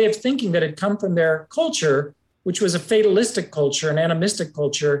was a way of thinking that had come from their culture, which was a fatalistic culture, an animistic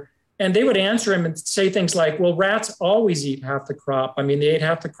culture. And they would answer him and say things like, well, rats always eat half the crop. I mean, they ate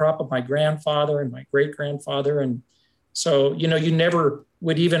half the crop of my grandfather and my great-grandfather. And so, you never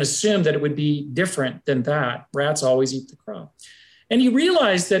would even assume that it would be different than that. Rats always eat the crop. And he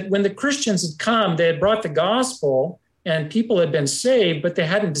realized that when the Christians had come, they had brought the gospel and people had been saved, but they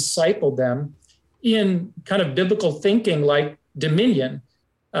hadn't discipled them in kind of biblical thinking like dominion.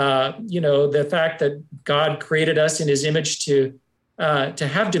 The fact that God created us in his image to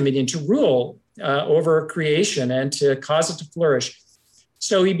have dominion, to rule over creation and to cause it to flourish.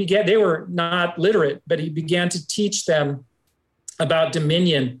 So they were not literate, but he began to teach them about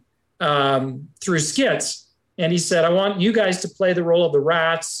dominion through skits. And he said, I want you guys to play the role of the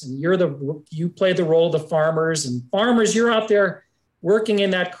rats, and you play the role of the farmers. And farmers, you're out there working in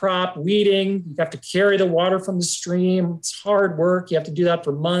that crop, weeding. You have to carry the water from the stream. It's hard work. You have to do that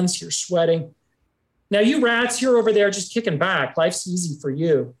for months. You're sweating. Now you rats, you're over there just kicking back. Life's easy for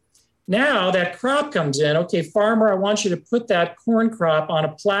you. Now that crop comes in. Okay, farmer, I want you to put that corn crop on a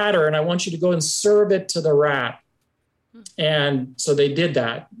platter, and I want you to go and serve it to the rat. And so they did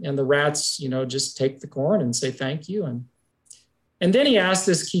that. And the rats, just take the corn and say thank you. And then he asked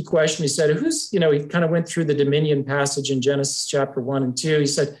this key question. He said, he kind of went through the dominion passage in Genesis chapter 1 and 2. He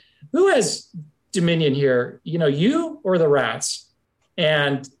said, who has dominion here? You or the rats?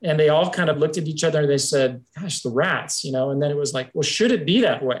 And they all kind of looked at each other and they said, gosh, the rats, and then it was like, well, should it be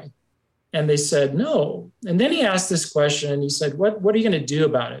that way? And they said, no. And then he asked this question and he said, what are you going to do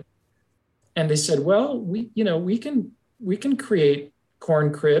about it? And they said, well, we can create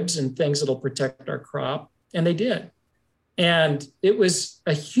corn cribs and things that'll protect our crop. And they did. And it was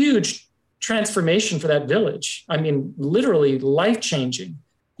a huge transformation for that village. I mean, literally life-changing.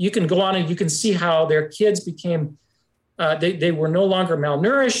 You can go on and you can see how their kids became, they were no longer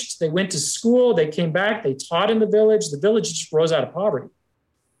malnourished. They went to school, they came back, they taught in the village just rose out of poverty.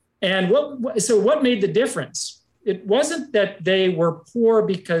 And what made the difference? It wasn't that they were poor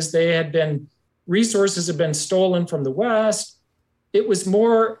because resources had been stolen from the West. It was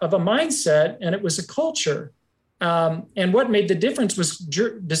more of a mindset, and it was a culture. And what made the difference was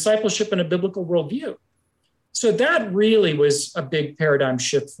discipleship in a biblical worldview. So that really was a big paradigm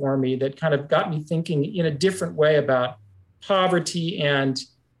shift for me that kind of got me thinking in a different way about poverty and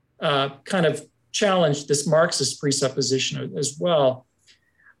kind of challenged this Marxist presupposition as well.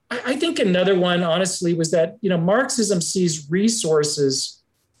 I think another one, honestly, was that, Marxism sees resources.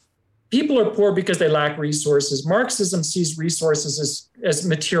 People are poor because they lack resources. Marxism sees resources as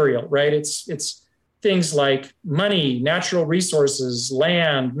material, right? It's things like money, natural resources,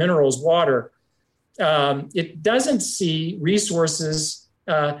 land, minerals, water. It doesn't see resources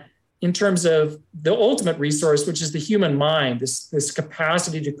in terms of the ultimate resource, which is the human mind, this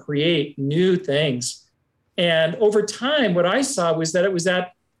capacity to create new things. And over time, what I saw was that it was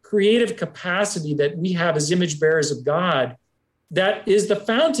that creative capacity that we have as image bearers of God that is the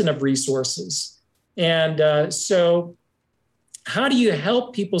fountain of resources. And so how do you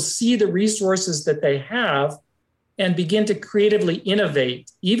help people see the resources that they have and begin to creatively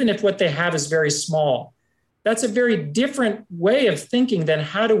innovate, even if what they have is very small? That's a very different way of thinking than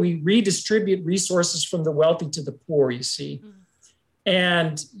how do we redistribute resources from the wealthy to the poor, you see. Mm-hmm.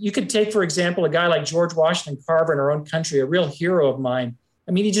 And you could take, for example, a guy like George Washington Carver in our own country, a real hero of mine.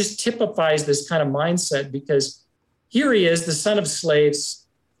 I mean, he just typifies this kind of mindset because here he is, the son of slaves.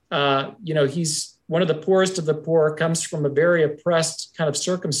 He's one of the poorest of the poor, comes from a very oppressed kind of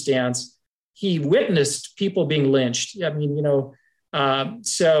circumstance. He witnessed people being lynched. I mean,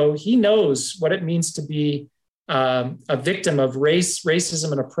 so he knows what it means to be a victim of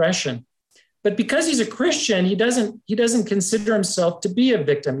racism and oppression. But because he's a Christian, he doesn't consider himself to be a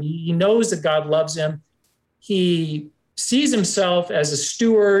victim. He knows that God loves him. He sees himself as a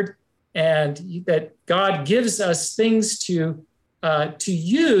steward, and that God gives us things to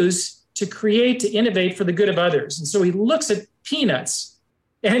use, to create, to innovate for the good of others. And so he looks at peanuts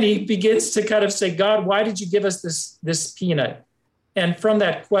and he begins to kind of say, God, why did you give us this peanut? And from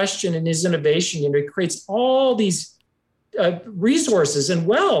that question and his innovation, he creates all these resources and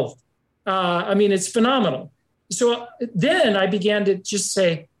wealth. It's phenomenal. So then I began to just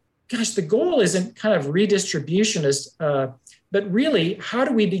say, gosh, the goal isn't kind of redistributionist, but really, how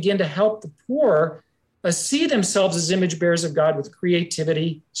do we begin to help the poor see themselves as image bearers of God with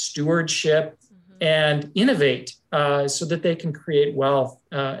creativity, stewardship, and innovate so that they can create wealth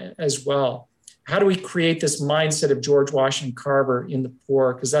as well? How do we create this mindset of George Washington Carver in the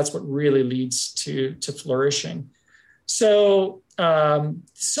poor? Because that's what really leads to flourishing. So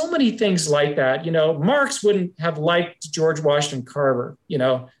many things like that. Marx wouldn't have liked George Washington Carver.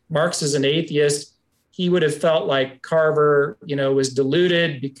 Marx is an atheist. He would have felt like Carver, was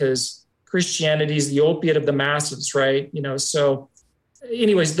deluded because Christianity is the opiate of the masses, right? So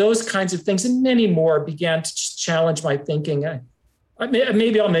anyways, those kinds of things and many more began to challenge my thinking.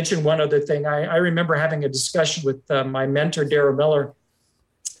 Maybe I'll mention one other thing. I remember having a discussion with my mentor, Darrell Miller,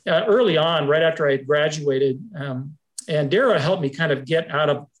 early on, right after I had graduated. And Darrell helped me kind of get out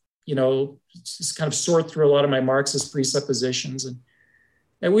of, just kind of sort through a lot of my Marxist presuppositions.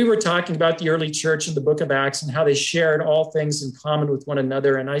 And we were talking about the early church in the book of Acts and how they shared all things in common with one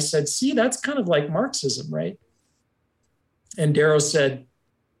another. And I said, see, that's kind of like Marxism, right? And Darrell said,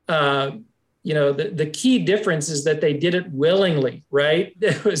 the key difference is that they did it willingly, right?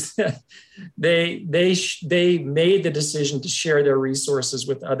 It was they made the decision to share their resources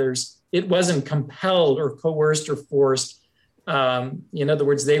with others. It wasn't compelled or coerced or forced. In other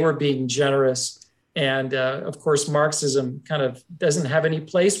words, they were being generous. And of course, Marxism kind of doesn't have any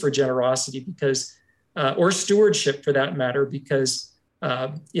place for generosity because, or stewardship for that matter, because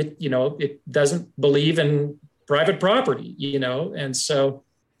it doesn't believe in private property, And so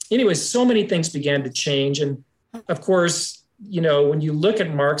anyways, so many things began to change. And of course, when you look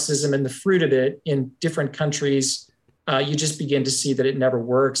at Marxism and the fruit of it in different countries, you just begin to see that it never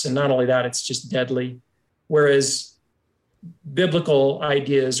works. And not only that, it's just deadly. Whereas biblical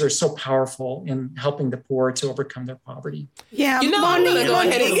ideas are so powerful in helping the poor to overcome their poverty. Yeah, I'm going to go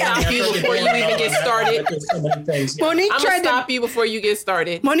ahead and stop you before you even get started. Monique I'm going to stop you before you get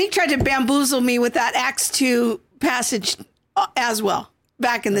started. Monique tried to bamboozle me with that Acts 2 passage as well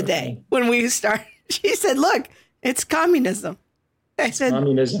back in the day when we started. She said, look, it's communism. I said,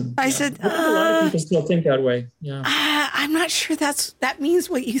 communism. I said, a lot of people still think that way. Yeah. I'm not sure that means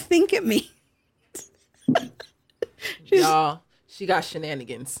what you think it means. Y'all, she got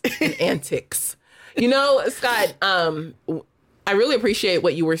shenanigans and antics. Scott, I really appreciate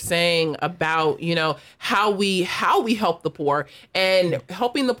what you were saying about, how we help the poor and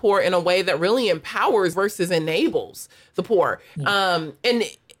helping the poor in a way that really empowers versus enables the poor. And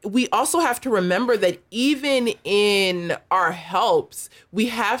we also have to remember that even in our helps, we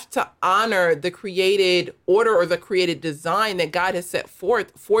have to honor the created order or the created design that God has set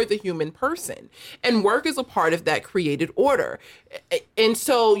forth for the human person. And work is a part of that created order. And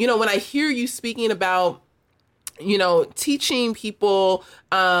so, when I hear you speaking about teaching people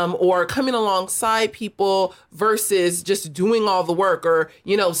or coming alongside people versus just doing all the work, or,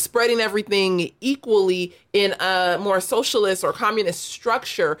 spreading everything equally in a more socialist or communist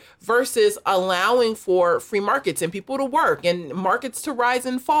structure versus allowing for free markets and people to work and markets to rise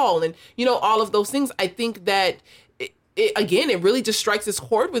and fall and, all of those things. I think that it really just strikes this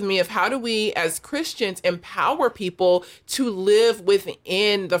chord with me of how do we as Christians empower people to live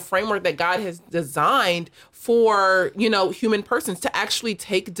within the framework that God has designed for, human persons to actually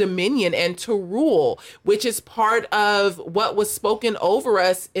take dominion and to rule, which is part of what was spoken over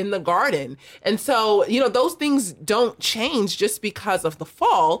us in the garden. And so, those things don't change just because of the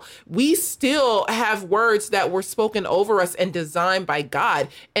fall. We still have words that were spoken over us and designed by God.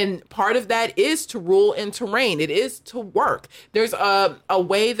 And part of that is to rule and to reign. It is to work. There's a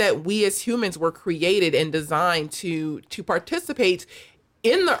way that we as humans were created and designed to participate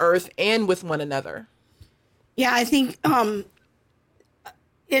in the earth and with one another. Yeah, I think part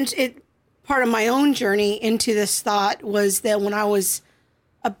of my own journey into this thought was that when I was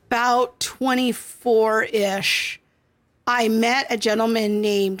about 24-ish, I met a gentleman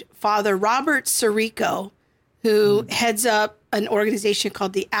named Father Robert Sirico, who heads up an organization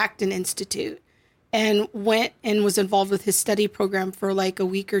called the Acton Institute, and went and was involved with his study program for like a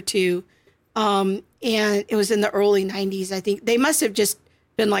week or two. And it was in the early 90s, I think. They must have just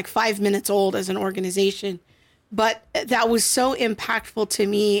been like 5 minutes old as an organization. But that was so impactful to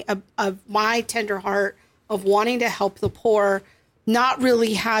me of my tender heart of wanting to help the poor, not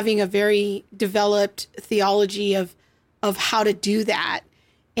really having a very developed theology of how to do that.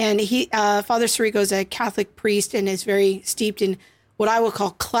 And Father Sirico is a Catholic priest and is very steeped in what I would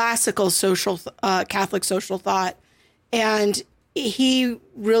call classical Catholic social thought. And he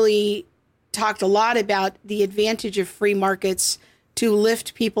really talked a lot about the advantage of free markets to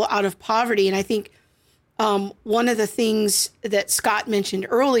lift people out of poverty. And I think one of the things that Scott mentioned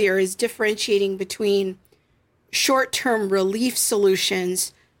earlier is differentiating between short-term relief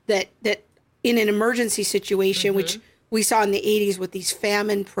solutions that in an emergency situation, which we saw in the 80s with these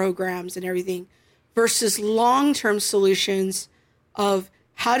famine programs and everything, versus long-term solutions of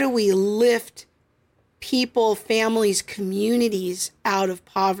how do we lift people, families, communities out of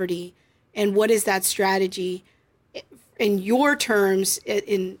poverty, and what is that strategy in your terms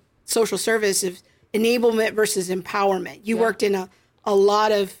in social service of enablement versus empowerment. You worked in a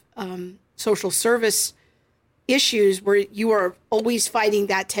lot of social service issues where you are always fighting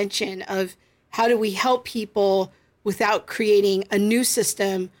that tension of how do we help people without creating a new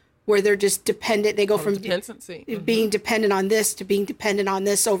system where they're just dependent. They go from being dependent on this to being dependent on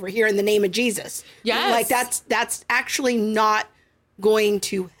this over here in the name of Jesus. Yes. Like that's actually not going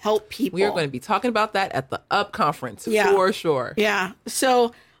to help people. We are going to be talking about that at the UP conference for sure. Yeah.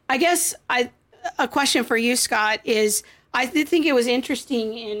 So I guess a question for you, Scott, is I did think it was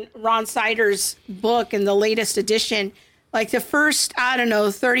interesting in Ron Sider's book in the latest edition, like the first,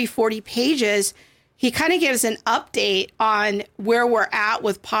 30, 40 pages, he kind of gives an update on where we're at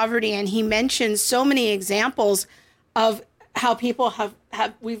with poverty. And he mentions so many examples of how people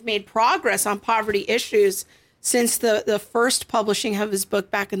we've made progress on poverty issues since the first publishing of his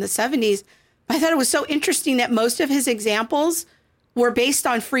book back in the 70s. I thought it was so interesting that most of his examples were based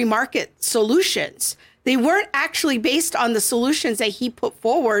on free market solutions. They weren't actually based on the solutions that he put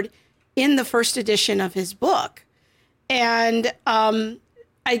forward in the first edition of his book. And I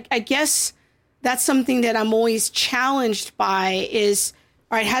guess that's something that I'm always challenged by is,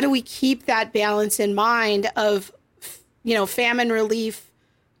 all right, how do we keep that balance in mind of, famine relief,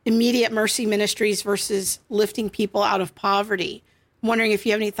 immediate mercy ministries versus lifting people out of poverty? I'm wondering if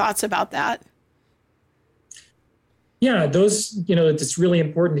you have any thoughts about that. Yeah, those, it's really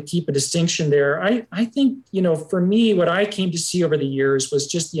important to keep a distinction there. I think, for me, what I came to see over the years was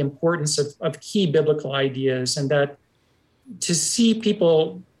just the importance of key biblical ideas, and that to see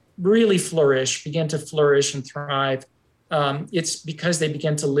people really begin to flourish and thrive, it's because they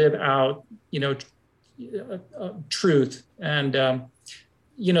begin to live out, truth. And, again,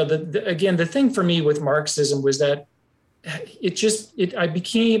 the thing for me with Marxism was that it just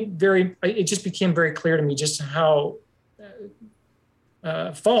became very clear to me just how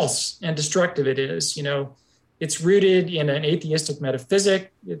false and destructive it is. It's rooted in an atheistic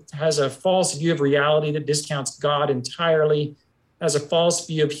metaphysic. It has a false view of reality that discounts God entirely, has a false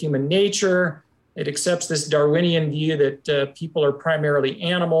view of human nature. It accepts this Darwinian view that people are primarily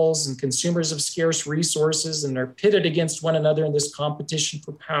animals and consumers of scarce resources, and are pitted against one another in this competition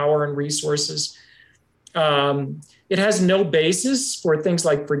for power and resources. It has no basis for things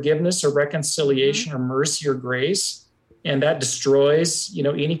like forgiveness or reconciliation or mercy or grace. and that destroys,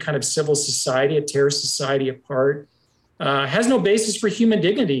 any kind of civil society. It tears society apart. Has no basis for human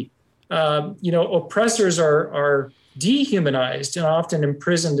dignity. Oppressors are dehumanized and often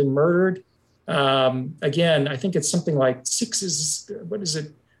imprisoned and murdered. Again, I think it's something like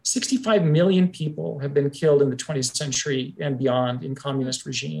 65 million people have been killed in the 20th century and beyond in communist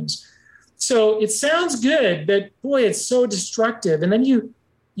regimes. So it sounds good, but boy, it's so destructive. And then you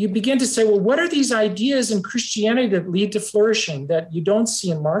begin to say, well, what are these ideas in Christianity that lead to flourishing that you don't see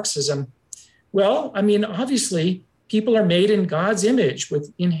in Marxism? Well, I mean, obviously, people are made in God's image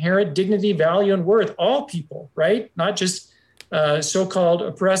with inherent dignity, value, and worth. All people, right? Not just so-called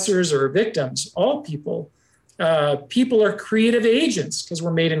oppressors or victims. All people. People are creative agents because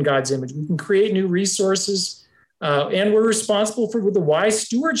we're made in God's image. We can create new resources, and we're responsible for the wise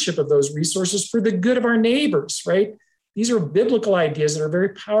stewardship of those resources for the good of our neighbors, right? These are biblical ideas that are very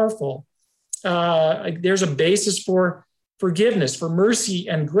powerful. There's a basis for forgiveness, for mercy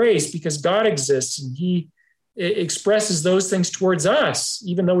and grace, because God exists and he expresses those things towards us,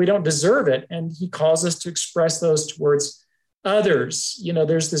 even though we don't deserve it. And he calls us to express those towards others.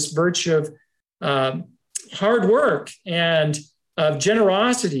 There's this virtue of hard work and of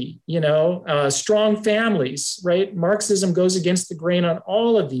generosity, strong families, right? Marxism goes against the grain on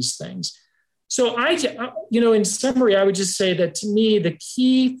all of these things. So in summary, I would just say that to me, the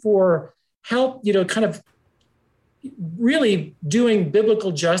key for help, kind of really doing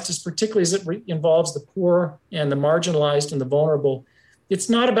biblical justice, particularly as it involves the poor and the marginalized and the vulnerable, it's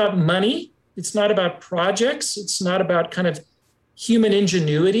not about money. It's not about projects. It's not about kind of human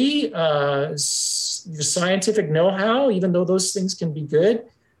ingenuity, scientific know-how, even though those things can be good.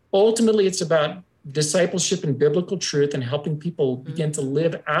 Ultimately, it's about discipleship and biblical truth and helping people begin to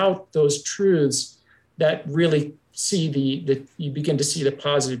live out those truths that really you begin to see the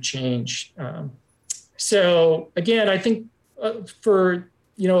positive change. So again, I think for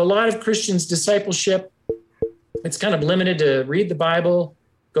a lot of Christians, discipleship, it's kind of limited to read the Bible,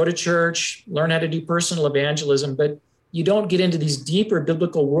 go to church, learn how to do personal evangelism, but you don't get into these deeper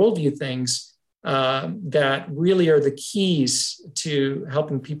biblical worldview things that really are the keys to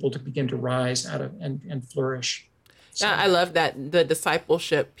helping people to begin to rise out of and flourish. So. Yeah, I love that the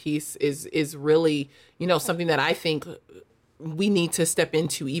discipleship piece is really, something that I think we need to step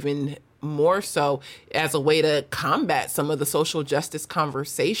into even more so as a way to combat some of the social justice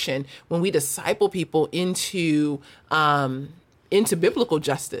conversation when we disciple people into biblical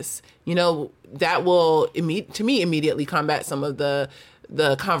justice. That will immediately combat some of the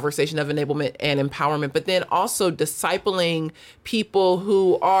conversation of enablement and empowerment, but then also discipling people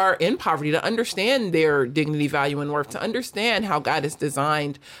who are in poverty to understand their dignity, value, and worth, to understand how God has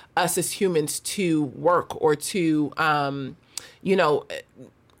designed us as humans to work or to,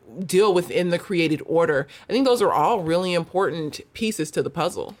 deal within the created order. I think those are all really important pieces to the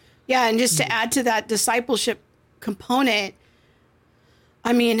puzzle. Yeah, and just to add to that discipleship component,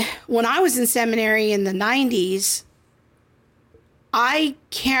 I mean, when I was in seminary in the 90s, I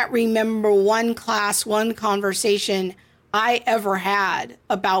can't remember one class, one conversation I ever had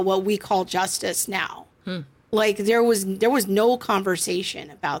about what we call justice now. Like there was no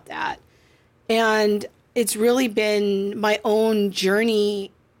conversation about that. And it's really been my own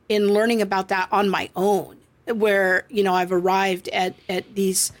journey in learning about that on my own, where, I've arrived at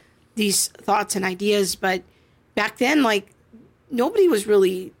these thoughts and ideas. But back then, like, nobody was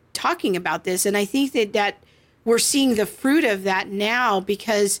really talking about this. And I think that we're seeing the fruit of that now,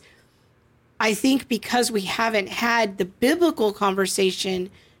 because I think because we haven't had the biblical conversation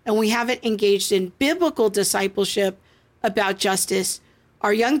and we haven't engaged in biblical discipleship about justice,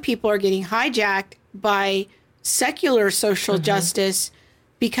 our young people are getting hijacked by secular social justice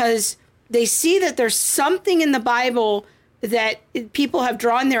because they see that there's something in the Bible that people have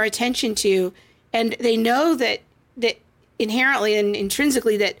drawn their attention to, and they know that inherently and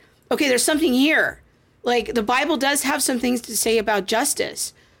intrinsically that, okay, there's something here. Like the Bible does have some things to say about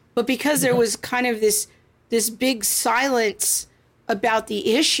justice, but because there was kind of this big silence about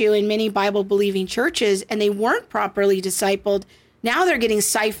the issue in many Bible believing churches, and they weren't properly discipled, now they're getting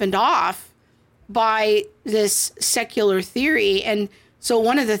siphoned off by this secular theory. And so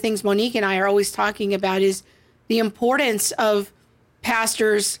one of the things Monique and I are always talking about is the importance of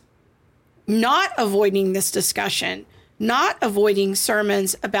pastors not avoiding this discussion, not avoiding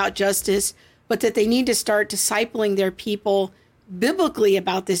sermons about justice, but that they need to start discipling their people biblically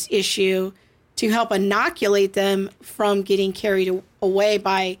about this issue to help inoculate them from getting carried away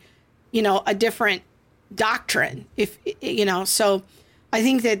by, a different doctrine. So I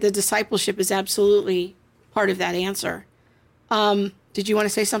think that the discipleship is absolutely part of that answer. Did you want to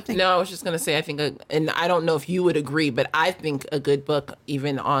say something? No, I was just going to say, I think, and I don't know if you would agree, but I think a good book,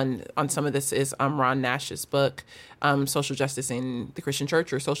 even on some of this, is Ron Nash's book, Social Justice in the Christian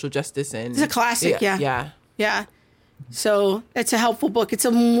Church, or Social Justice in... It's a classic, yeah. So it's a helpful book. It's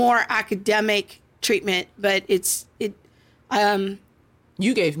a more academic treatment, but you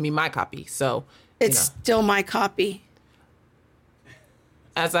gave me my copy, so... It's still my copy.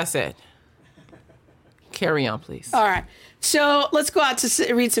 As I said. Carry on, please. All right. So let's go out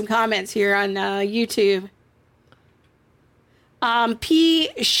to read some comments here on YouTube. P.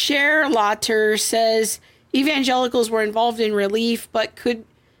 Sherlotter says evangelicals were involved in relief, but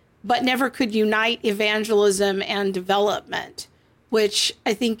never could unite evangelism and development, which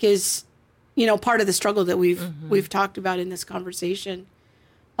I think is, part of the struggle that we've talked about in this conversation.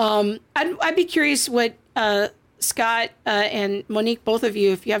 I'd be curious what Scott and Monique, both of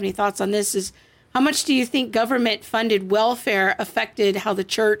you, if you have any thoughts on this, is how much do you think government-funded welfare affected how the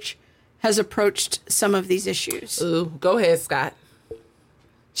church has approached some of these issues? Ooh, go ahead, Scott.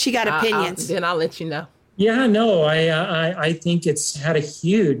 She got opinions. Then I'll let you know. Yeah, no, I think it's had a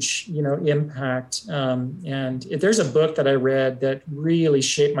huge, impact. And there's a book that I read that really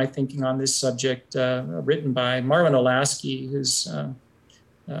shaped my thinking on this subject, written by Marvin Olasky, who's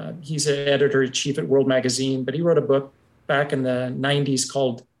he's an editor-in-chief at World Magazine, but he wrote a book back in the 90s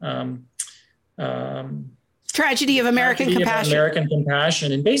called Tragedy of American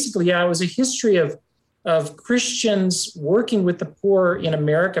Compassion. And basically, it was a history of Christians working with the poor in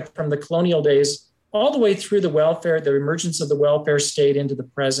America from the colonial days all the way through the emergence of the welfare state into the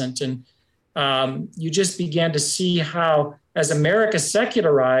present. And you just began to see how, as America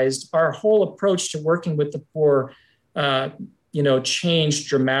secularized, our whole approach to working with the poor changed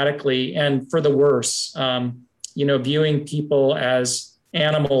dramatically and for the worse, viewing people as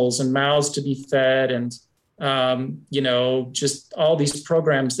animals and mouths to be fed and, just all these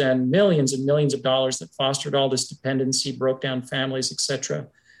programs, then millions and millions of dollars that fostered all this dependency, broke down families, et cetera.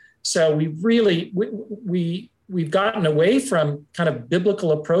 So we really, we've gotten away from kind of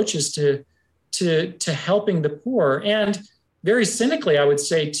biblical approaches to helping the poor. And very cynically, I would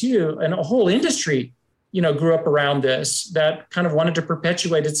say too, and a whole industry grew up around this that kind of wanted to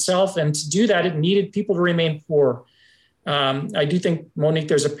perpetuate itself. And to do that, it needed people to remain poor. I do think, Monique,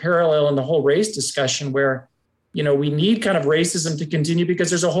 there's a parallel in the whole race discussion where, we need kind of racism to continue because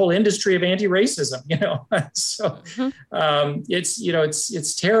there's a whole industry of anti-racism, So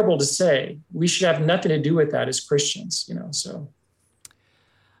it's terrible to say. We should have nothing to do with that as Christians, so.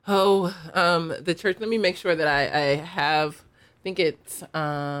 The church, let me make sure that I think it's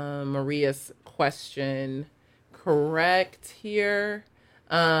Maria's question correct here.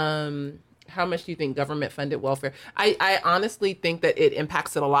 How much do you think government funded welfare? I honestly think that it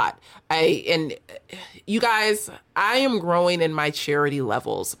impacts it a lot. And you guys, I am growing in my charity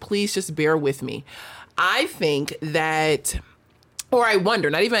levels. Please just bear with me. I think that, or I wonder,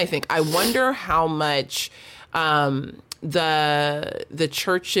 not even I think, I wonder how much the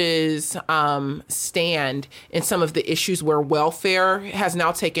church's stand in some of the issues where welfare has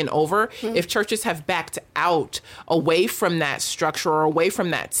now taken over. Mm-hmm. If churches have backed out away from that structure or away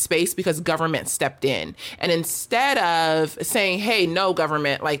from that space because government stepped in, and instead of saying, hey, no,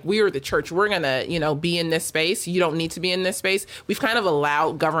 government, like, we are the church, we're gonna be in this space, you don't need to be in this space, we've kind of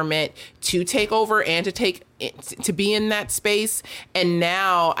allowed government to take over and to be in that space. And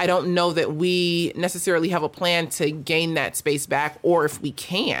now I don't know that we necessarily have a plan to gain that space back, or if we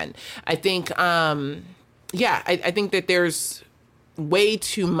can. I think, I think that there's way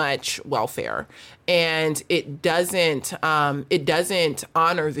too much welfare, and it doesn't honor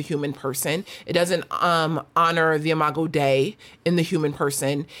the human person. It doesn't honor the Imago Dei in the human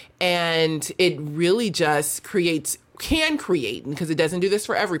person, and it really just can create, because it doesn't do this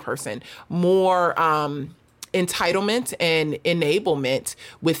for every person, more entitlement and enablement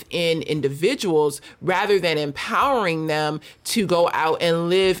within individuals rather than empowering them to go out and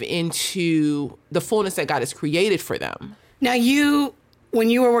live into the fullness that God has created for them. Now, when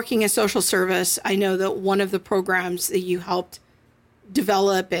you were working in social service, I know that one of the programs that you helped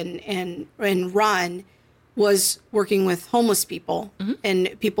develop and run was working with homeless people, mm-hmm.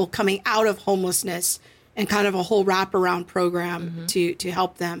 and people coming out of homelessness, and kind of a whole wraparound program, mm-hmm. to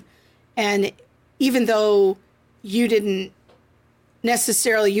help them. And even though you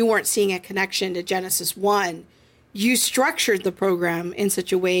weren't seeing a connection to Genesis 1, you structured the program in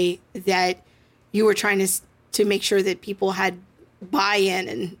such a way that you were trying to make sure that people had buy-in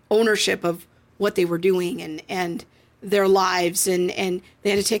and ownership of what they were doing and their lives, and they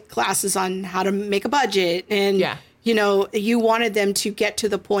had to take classes on how to make a budget, and you wanted them to get to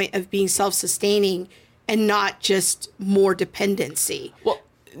the point of being self-sustaining and not just more dependency. Well,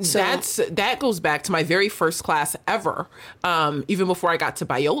 that goes back to my very first class ever, even before I got to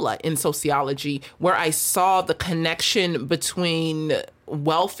Biola in sociology, where I saw the connection between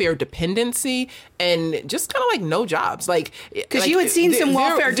welfare dependency and just kind of like no jobs. Because you had seen some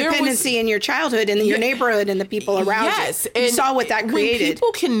welfare dependency in your childhood and in your neighborhood and the people around you. Yes. You saw what that created. When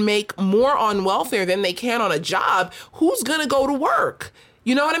people can make more on welfare than they can on a job, who's going to go to work?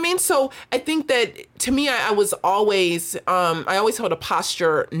 You know what I mean? So I think that to me, I was always, I always held a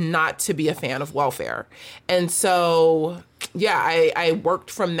posture not to be a fan of welfare. And so, yeah, I worked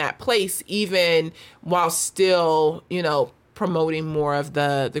from that place, even while still, promoting more of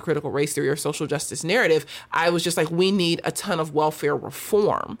the critical race theory or social justice narrative. I was just like, we need a ton of welfare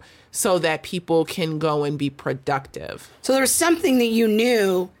reform so that people can go and be productive. So there was something that you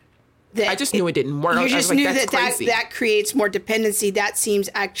knew that I just knew it didn't work. You just knew crazy. that creates more dependency. That seems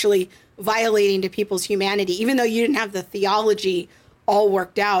actually violating to people's humanity, even though you didn't have the theology all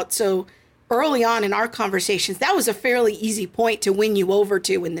worked out. So early on in our conversations, that was a fairly easy point to win you over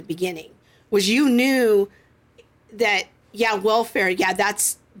to in the beginning, was you knew that, welfare,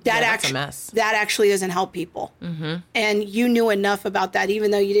 that's a mess. That actually doesn't help people. Mm-hmm. And you knew enough about that,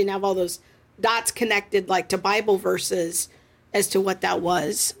 even though you didn't have all those dots connected like to Bible verses as to what that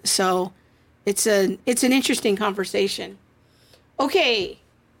was. So it's an interesting conversation. Okay.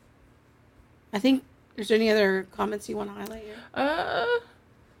 I think, is there any other comments you want to highlight here?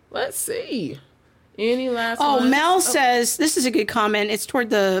 Let's see. Any last ones? Mel says, this is a good comment. It's toward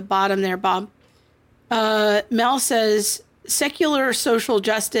the bottom there, Bob. Mel says, secular social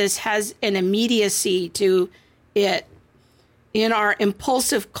justice has an immediacy to it. In our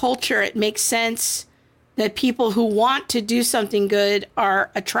impulsive culture, it makes sense that people who want to do something good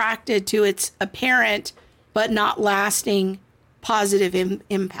are attracted to its apparent but not lasting positive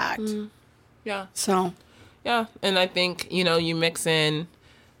impact. Yeah. So. Yeah, and I think, you mix in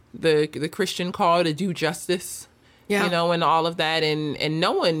the Christian call to do justice, and all of that, and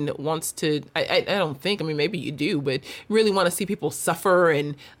no one wants to, I don't think, maybe you do, but really want to see people suffer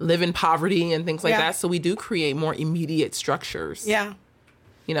and live in poverty and things like that, so we do create more immediate structures. Yeah.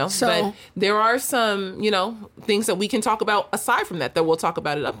 But there are some, things that we can talk about aside from that we'll talk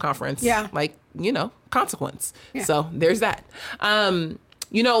about at Up Conference. Yeah. Like, consequence. Yeah. So there's that. One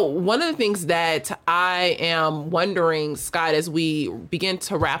of the things that I am wondering, Scott, as we begin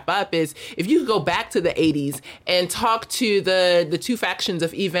to wrap up is if you could go back to the 80s and talk to the two factions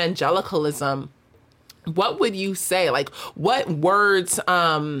of evangelicalism, what would you say? Like, what words,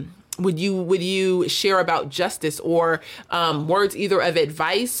 would you share about justice, or words either of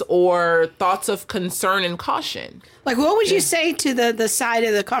advice or thoughts of concern and caution? Like, what would you say to the side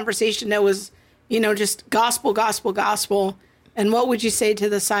of the conversation that was, just gospel, gospel, gospel? And what would you say to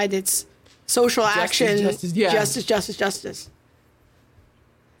the side that's social action, justice?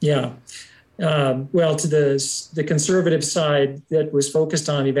 Yeah. Well, to the conservative side that was focused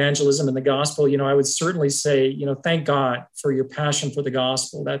on evangelism and the gospel, I would certainly say, thank God for your passion for the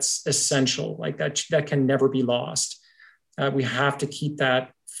gospel. That's essential. Like that can never be lost. We have to keep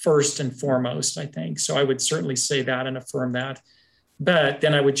that first and foremost, I think. So I would certainly say that and affirm that. But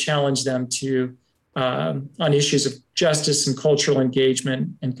then I would challenge them to, on issues of justice and cultural engagement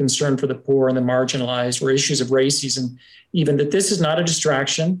and concern for the poor and the marginalized, or issues of racism, even, that this is not a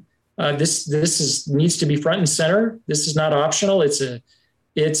distraction. This needs to be front and center. This is not optional.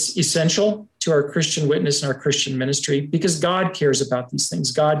 It's essential to our Christian witness and our Christian ministry, because God cares about these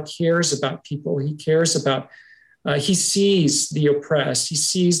things. God cares about people. He cares about, he sees the oppressed. He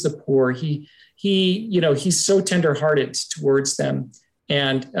sees the poor. He's so tenderhearted towards them.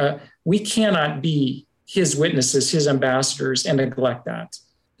 And we cannot be his witnesses, his ambassadors, and neglect that.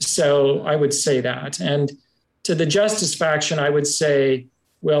 So I would say that. And to the justice faction, I would say,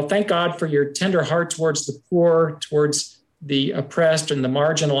 well, thank God for your tender heart towards the poor, towards the oppressed and the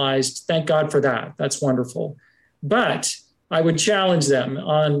marginalized. Thank God for that. That's wonderful. But I would challenge them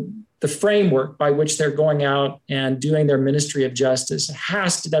on the framework by which they're going out and doing their ministry of justice.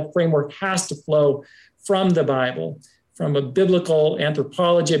 That framework has to flow from the Bible, from a biblical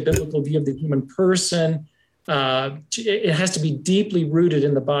anthropology, a biblical view of the human person. It has to be deeply rooted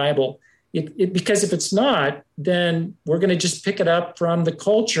in the Bible. Because if it's not, then we're going to just pick it up from the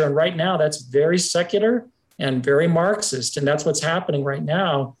culture. And right now, that's very secular and very Marxist. And that's what's happening right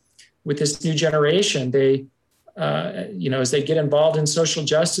now with this new generation. They, as they get involved in social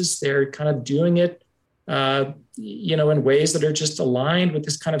justice, they're kind of doing it, in ways that are just aligned with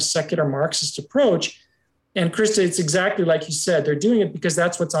this kind of secular Marxist approach. And Krista, it's exactly like you said. They're doing it because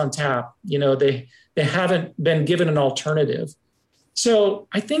that's what's on tap. They haven't been given an alternative. So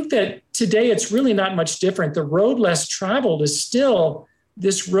I think that today it's really not much different. The road less traveled is still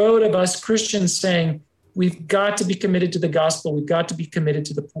this road of us Christians saying, we've got to be committed to the gospel. We've got to be committed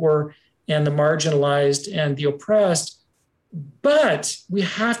to the poor and the marginalized and the oppressed. But we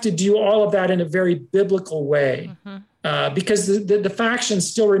have to do all of that in a very biblical way, because the factions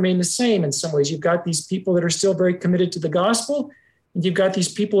still remain the same in some ways. You've got these people that are still very committed to the gospel, and you've got these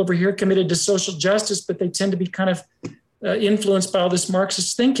people over here committed to social justice, but they tend to be kind of influenced by all this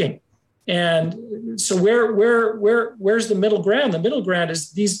Marxist thinking. And so where's the middle ground? The middle ground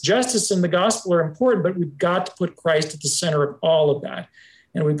is these justice and the gospel are important, but we've got to put Christ at the center of all of that.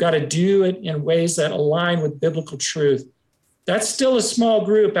 And we've got to do it in ways that align with biblical truth. That's still a small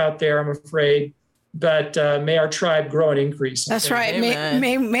group out there, I'm afraid, but may our tribe grow and increase. That's right.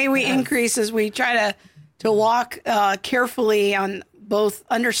 May we increase as we try to walk carefully on both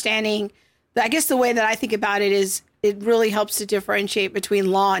understanding. I guess the way that I think about it is it really helps to differentiate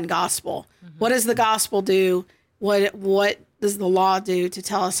between law and gospel. What does the gospel do? What does the law do to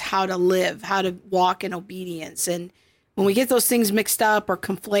tell us how to live, how to walk in obedience? And when we get those things mixed up or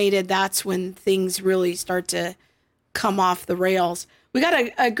conflated, that's when things really start to come off the rails. We got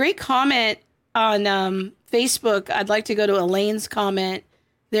a great comment on Facebook. I'd like to go to Elaine's comment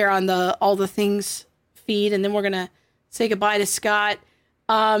there on the All the Things feed, and then we're going to say goodbye to Scott.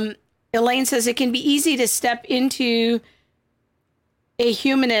 Elaine says, it can be easy to step into a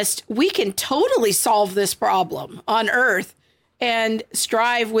humanist. We can totally solve this problem on earth and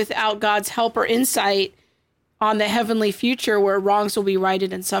strive without God's help or insight on the heavenly future where wrongs will be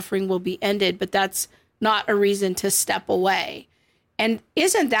righted and suffering will be ended. But that's not a reason to step away. And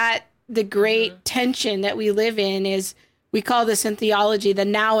isn't that the great tension that we live in? Is we call this in theology the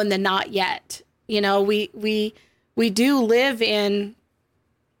now and the not yet. You know, we do live in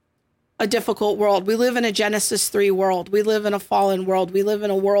a difficult world. We live in a Genesis 3 world. We live in a fallen world. We live in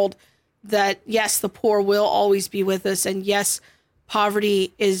a world that, yes, the poor will always be with us. And yes,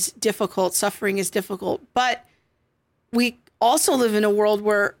 poverty is difficult. Suffering is difficult. But we also live in a world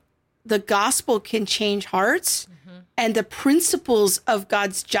where the gospel can change hearts, and the principles of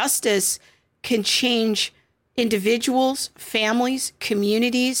God's justice can change individuals, families,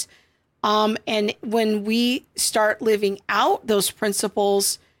 communities. And when we start living out those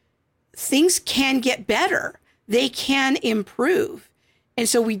principles, things can get better. They can improve. And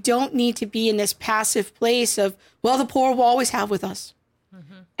so we don't need to be in this passive place of, well, the poor will always have with us,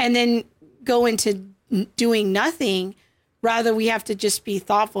 and then go into doing nothing. Rather, we have to just be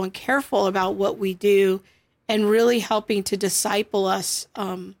thoughtful and careful about what we do and really helping to disciple us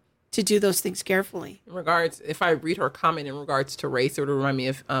to do those things carefully. In regards, if I read her comment in regards to race, it would remind me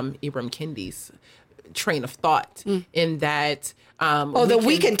of Ibram Kendi's train of thought in that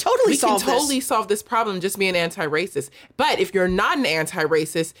we can totally solve this problem just being anti-racist. But if you're not an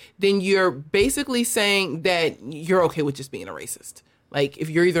anti-racist, then you're basically saying that you're okay with just being a racist. Like if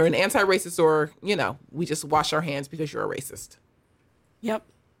you're either an anti-racist or, we just wash our hands because you're a racist. Yep.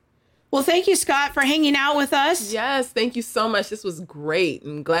 Well, thank you, Scott, for hanging out with us. Yes, thank you so much. This was great.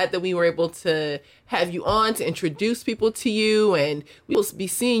 I'm glad that we were able to have you on to introduce people to you, and we will be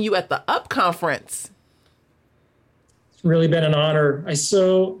seeing you at the UP conference. It's really been an honor. I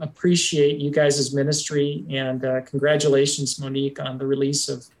so appreciate you guys' ministry, and congratulations, Monique, on the release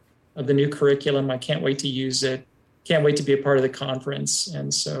of the new curriculum. I can't wait to use it. Can't wait to be a part of the conference.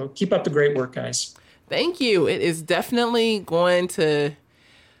 And so keep up the great work, guys. Thank you. It is definitely going to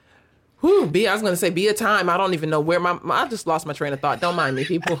be a time. I don't even know where I just lost my train of thought. Don't mind me,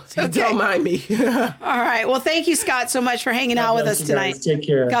 people. Okay. Don't mind me. All right. Well, thank you, Scott, so much for hanging out with us tonight. Guys. Take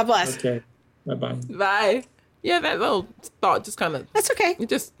care. God bless. Okay. Bye-bye. Bye. Yeah, that little thought just kind of. That's okay. You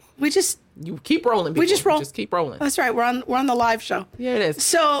keep rolling. People. We just roll. Just keep rolling. That's right. We're on the live show. Yeah, it is.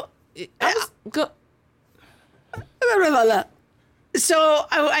 So. So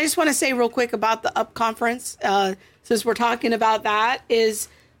I just want to say real quick about the UP conference, since we're talking about that, is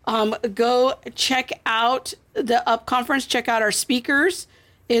go check out the UP conference, check out our speakers.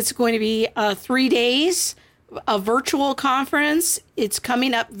 It's going to be 3 days, a virtual conference. It's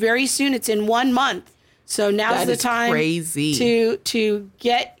coming up very soon. It's in 1 month. So now's the time to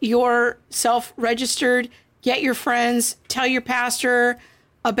get yourself registered, get your friends, tell your pastor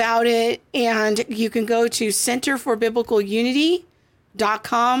about it, and you can go to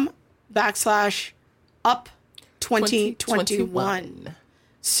centerforbiblicalunity.com/up2021.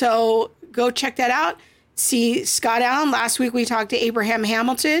 So go check that out. See Scott Allen. Last week we talked to Abraham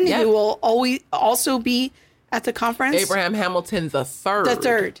Hamilton, who will also be at the conference. Abraham Hamilton the third. The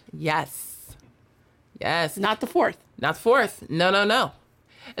third. Yes. Not the fourth. Not the fourth. No.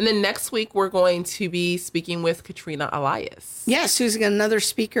 And then next week, we're going to be speaking with Katrina Elias. Yes, who's another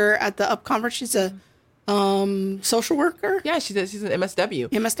speaker at the UP conference. She's a social worker. Yeah, she's an MSW.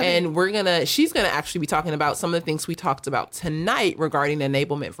 MSW. And she's gonna actually be talking about some of the things we talked about tonight regarding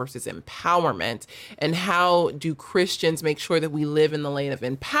enablement versus empowerment, and how do Christians make sure that we live in the lane of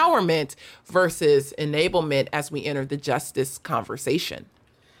empowerment versus enablement as we enter the justice conversation.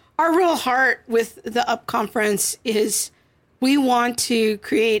 Our real heart with the UP conference is we want to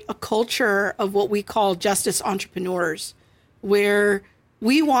create a culture of what we call justice entrepreneurs, where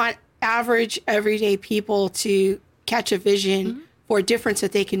we want average, everyday people to catch a vision for a difference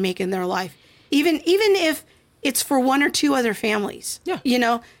that they can make in their life. Even if it's for one or two other families. Yeah. You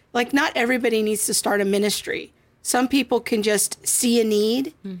know, like not everybody needs to start a ministry. Some people can just see a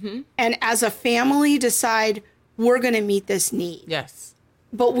need and as a family decide we're going to meet this need. Yes.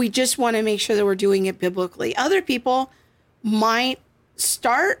 But we just want to make sure that we're doing it biblically. Other people might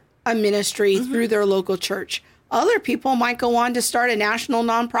start a ministry through their local church. Other people might go on to start a national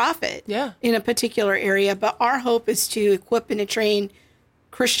nonprofit in a particular area. But our hope is to equip and to train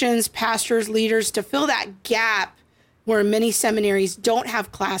Christians, pastors, leaders to fill that gap where many seminaries don't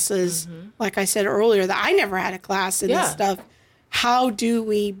have classes. Like I said earlier, that I never had a class in this stuff. How do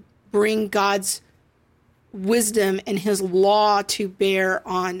we bring God's wisdom and his law to bear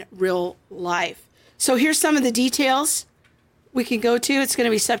on real life? So here's some of the details we can go to. It's going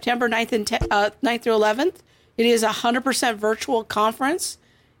to be September 9th through 11th. It is a 100% virtual conference,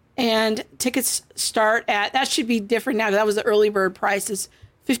 and tickets start at, that should be different now. That was the early bird price, is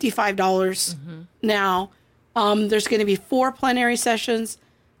 $55 now. There's going to be 4 plenary sessions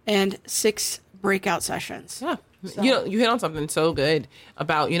and 6 breakout sessions. Yeah. So. You hit on something so good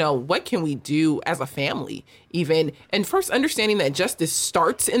about, what can we do as a family even? And first, understanding that justice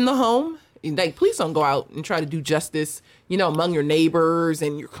starts in the home. Like, please don't go out and try to do justice, among your neighbors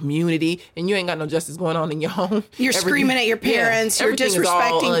and your community, and you ain't got no justice going on in your home. You're screaming at your parents. You're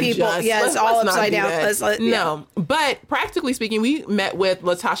disrespecting people. Yeah, it's all upside down. No, but practically speaking, we met with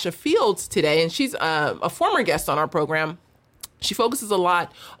Latasha Fields today, and she's a former guest on our program. She focuses a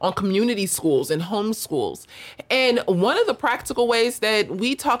lot on community schools and homeschools. And one of the practical ways that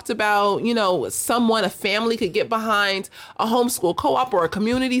we talked about, a family could get behind a homeschool co-op or a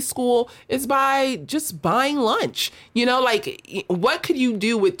community school is by just buying lunch. What could you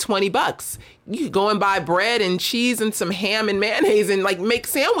do with $20? You could go and buy bread and cheese and some ham and mayonnaise and make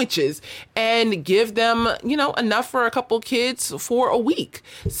sandwiches and give them, enough for a couple kids for a week.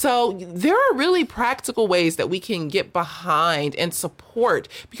 So there are really practical ways that we can get behind and support,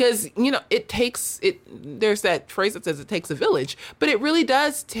 because, there's that phrase that says it takes a village, but it really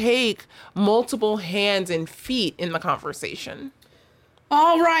does take multiple hands and feet in the conversation.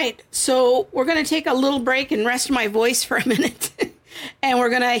 All right. So we're going to take a little break and rest my voice for a minute. And we're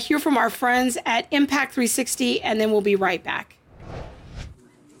going to hear from our friends at Impact 360, and then we'll be right back.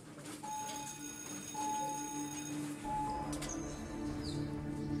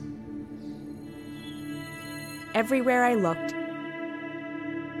 Everywhere I looked,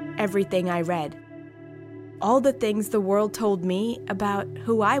 everything I read, all the things the world told me about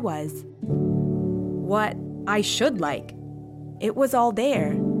who I was, what I should like, it was all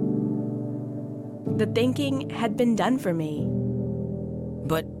there. The thinking had been done for me.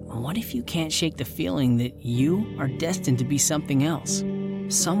 But what if you can't shake the feeling that you are destined to be something else?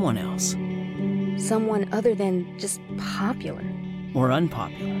 Someone else. Someone other than just popular. Or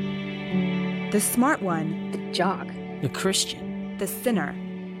unpopular. The smart one. The jock. The Christian. The sinner.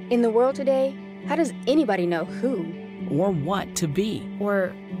 In the world today, how does anybody know who? Or what to be?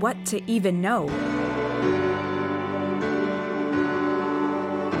 Or what to even know?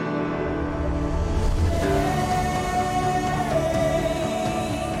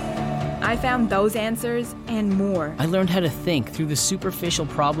 I found those answers and more. I learned how to think through the superficial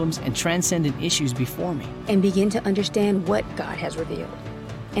problems and transcendent issues before me. And begin to understand what God has revealed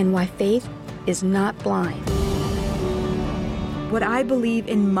and why faith is not blind. What I believe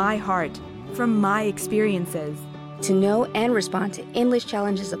in my heart from my experiences. To know and respond to endless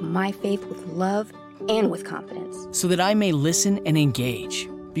challenges of my faith with love and with confidence. So that I may listen and engage,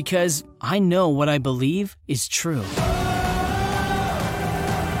 because I know what I believe is true.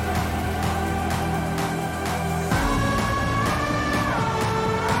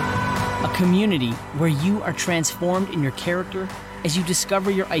 A community where you are transformed in your character as you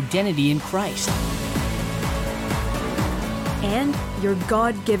discover your identity in Christ. And your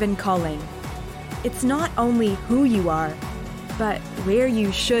God-given calling. It's not only who you are, but where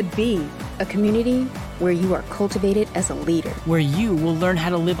you should be. A community where you are cultivated as a leader. Where you will learn how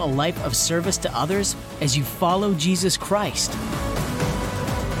to live a life of service to others as you follow Jesus Christ.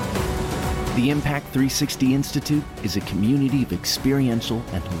 The Impact 360 Institute is a community of experiential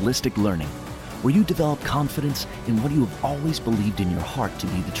and holistic learning where you develop confidence in what you have always believed in your heart to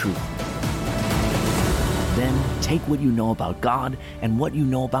be the truth. Then take what you know about God and what you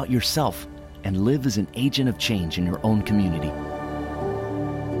know about yourself and live as an agent of change in your own community.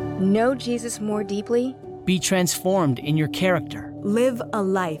 Know Jesus more deeply. Be transformed in your character. Live a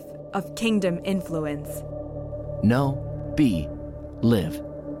life of kingdom influence. Know, be, live.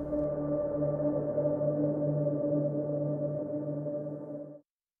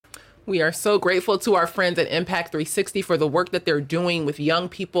 We are so grateful to our friends at Impact 360 for the work that they're doing with young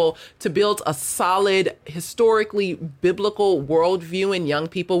people to build a solid, historically biblical worldview in young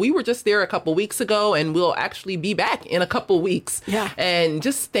people. We were just there a couple weeks ago, and we'll actually be back in a couple weeks. Yeah. And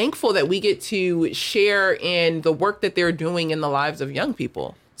just thankful that we get to share in the work that they're doing in the lives of young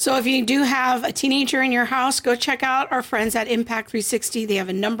people. So if you do have a teenager in your house, go check out our friends at Impact 360. They have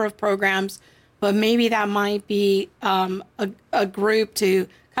a number of programs, but maybe that might be a group to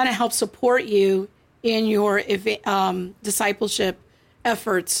kind of help support you in your discipleship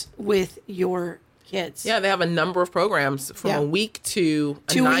efforts with your kids. Yeah, they have a number of programs from a week to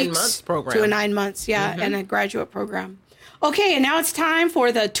a 9 months program. To a 9 months, and a graduate program. Okay, and now it's time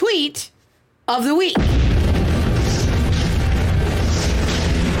for the tweet of the week. The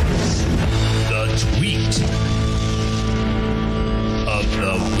tweet of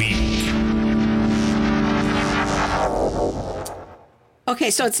the week.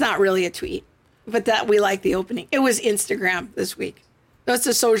 Okay, so it's not really a tweet, but that we like the opening. It was Instagram this week. That's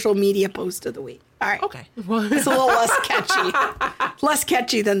a social media post of the week. All right. Okay. It's a little less catchy. Less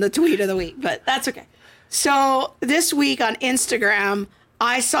catchy than the tweet of the week, but that's okay. So this week on Instagram,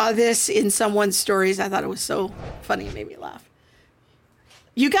 I saw this in someone's stories. I thought it was so funny. It made me laugh.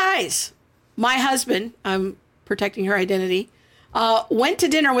 You guys, my husband, I'm protecting her identity, went to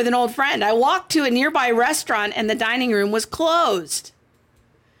dinner with an old friend. I walked to a nearby restaurant and the dining room was closed.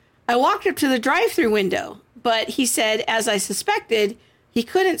 I walked up to the drive-thru window, but he said, as I suspected, he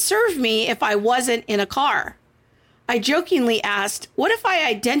couldn't serve me if I wasn't in a car. I jokingly asked, what if I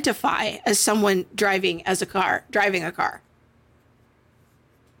identify as someone driving a car?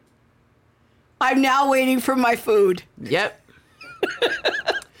 I'm now waiting for my food. Yep.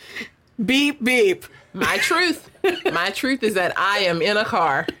 Beep, beep. My truth is that I am in a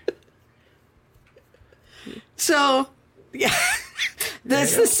car. So, yeah,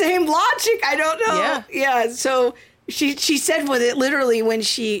 that's the same logic. I don't know. Yeah. So she said with it literally when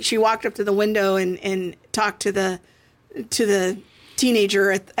she walked up to the window and talked to the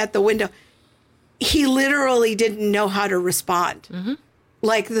teenager at the window, he literally didn't know how to respond. Mm-hmm.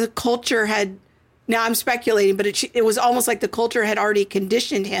 Like the culture had, now I'm speculating, but it was almost like the culture had already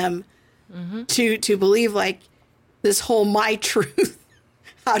conditioned him to believe like this whole my truth,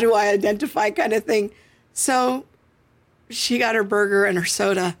 how do I identify kind of thing. So she got her burger and her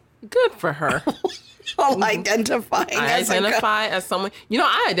soda. Good for her. Identifying as someone. You know,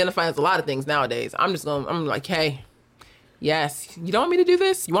 I identify as a lot of things nowadays. I'm like, hey, yes, you don't want me to do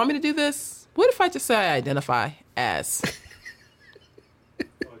this? You want me to do this? What if I just say I identify as?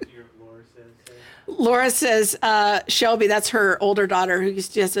 Laura says, Shelby, that's her older daughter who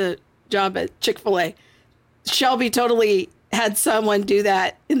has a job at Chick-fil-A. Shelby totally had someone do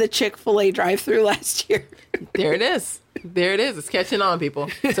that in the Chick-fil-A drive-thru last year. There it is. It's catching on, people.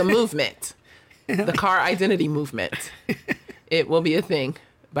 It's a movement. The car identity movement. It will be a thing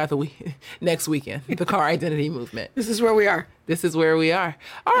by next weekend. The car identity movement. This is where we are. All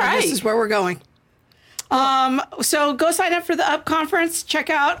right. This is where we're going. So go sign up for the UP conference. Check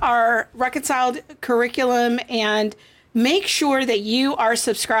out our reconciled curriculum and make sure that you are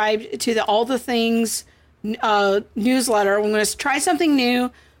subscribed to the All the Things newsletter. I'm going to try something new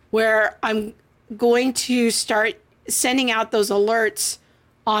where I'm going to start sending out those alerts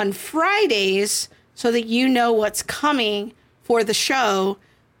on Fridays so that you know what's coming for the show,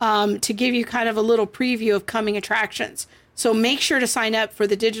 to give you kind of a little preview of coming attractions. So make sure to sign up for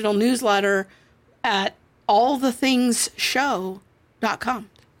the digital newsletter at allthethingsshow.com.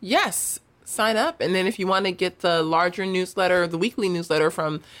 Yes. Sign up. And then if you want to get the larger newsletter, the weekly newsletter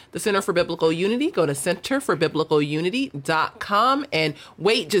from the Center for Biblical Unity, go to centerforbiblicalunity.com and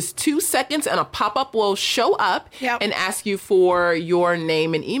wait just 2 seconds and a pop-up will show up and ask you for your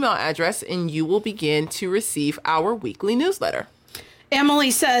name and email address, and you will begin to receive our weekly newsletter.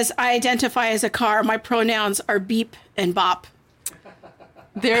 Emily says, I identify as a car. My pronouns are beep and bop.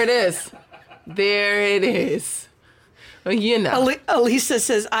 There it is. Well, you know. Elisa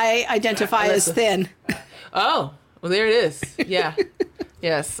says, I identify as thin. Oh, well, there it is. Yeah.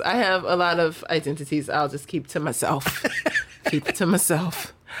 Yes, I have a lot of identities I'll just keep to myself.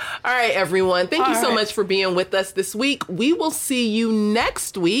 All right, everyone. Thank you so right. much for being with us this week. We will see you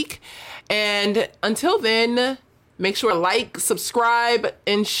next week. And until then, make sure to like, subscribe,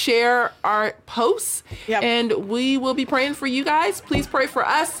 and share our posts. Yep. And we will be praying for you guys. Please pray for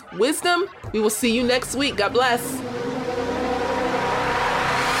us. Wisdom. We will see you next week. God bless.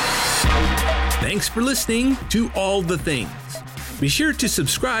 Thanks for listening to All the Things. Be sure to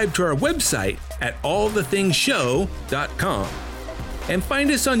subscribe to our website at allthethingshow.com and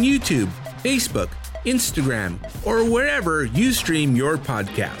find us on YouTube, Facebook, Instagram, or wherever you stream your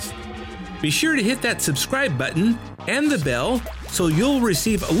podcast. Be sure to hit that subscribe button and the bell so you'll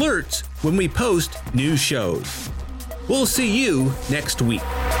receive alerts when we post new shows. We'll see you next week.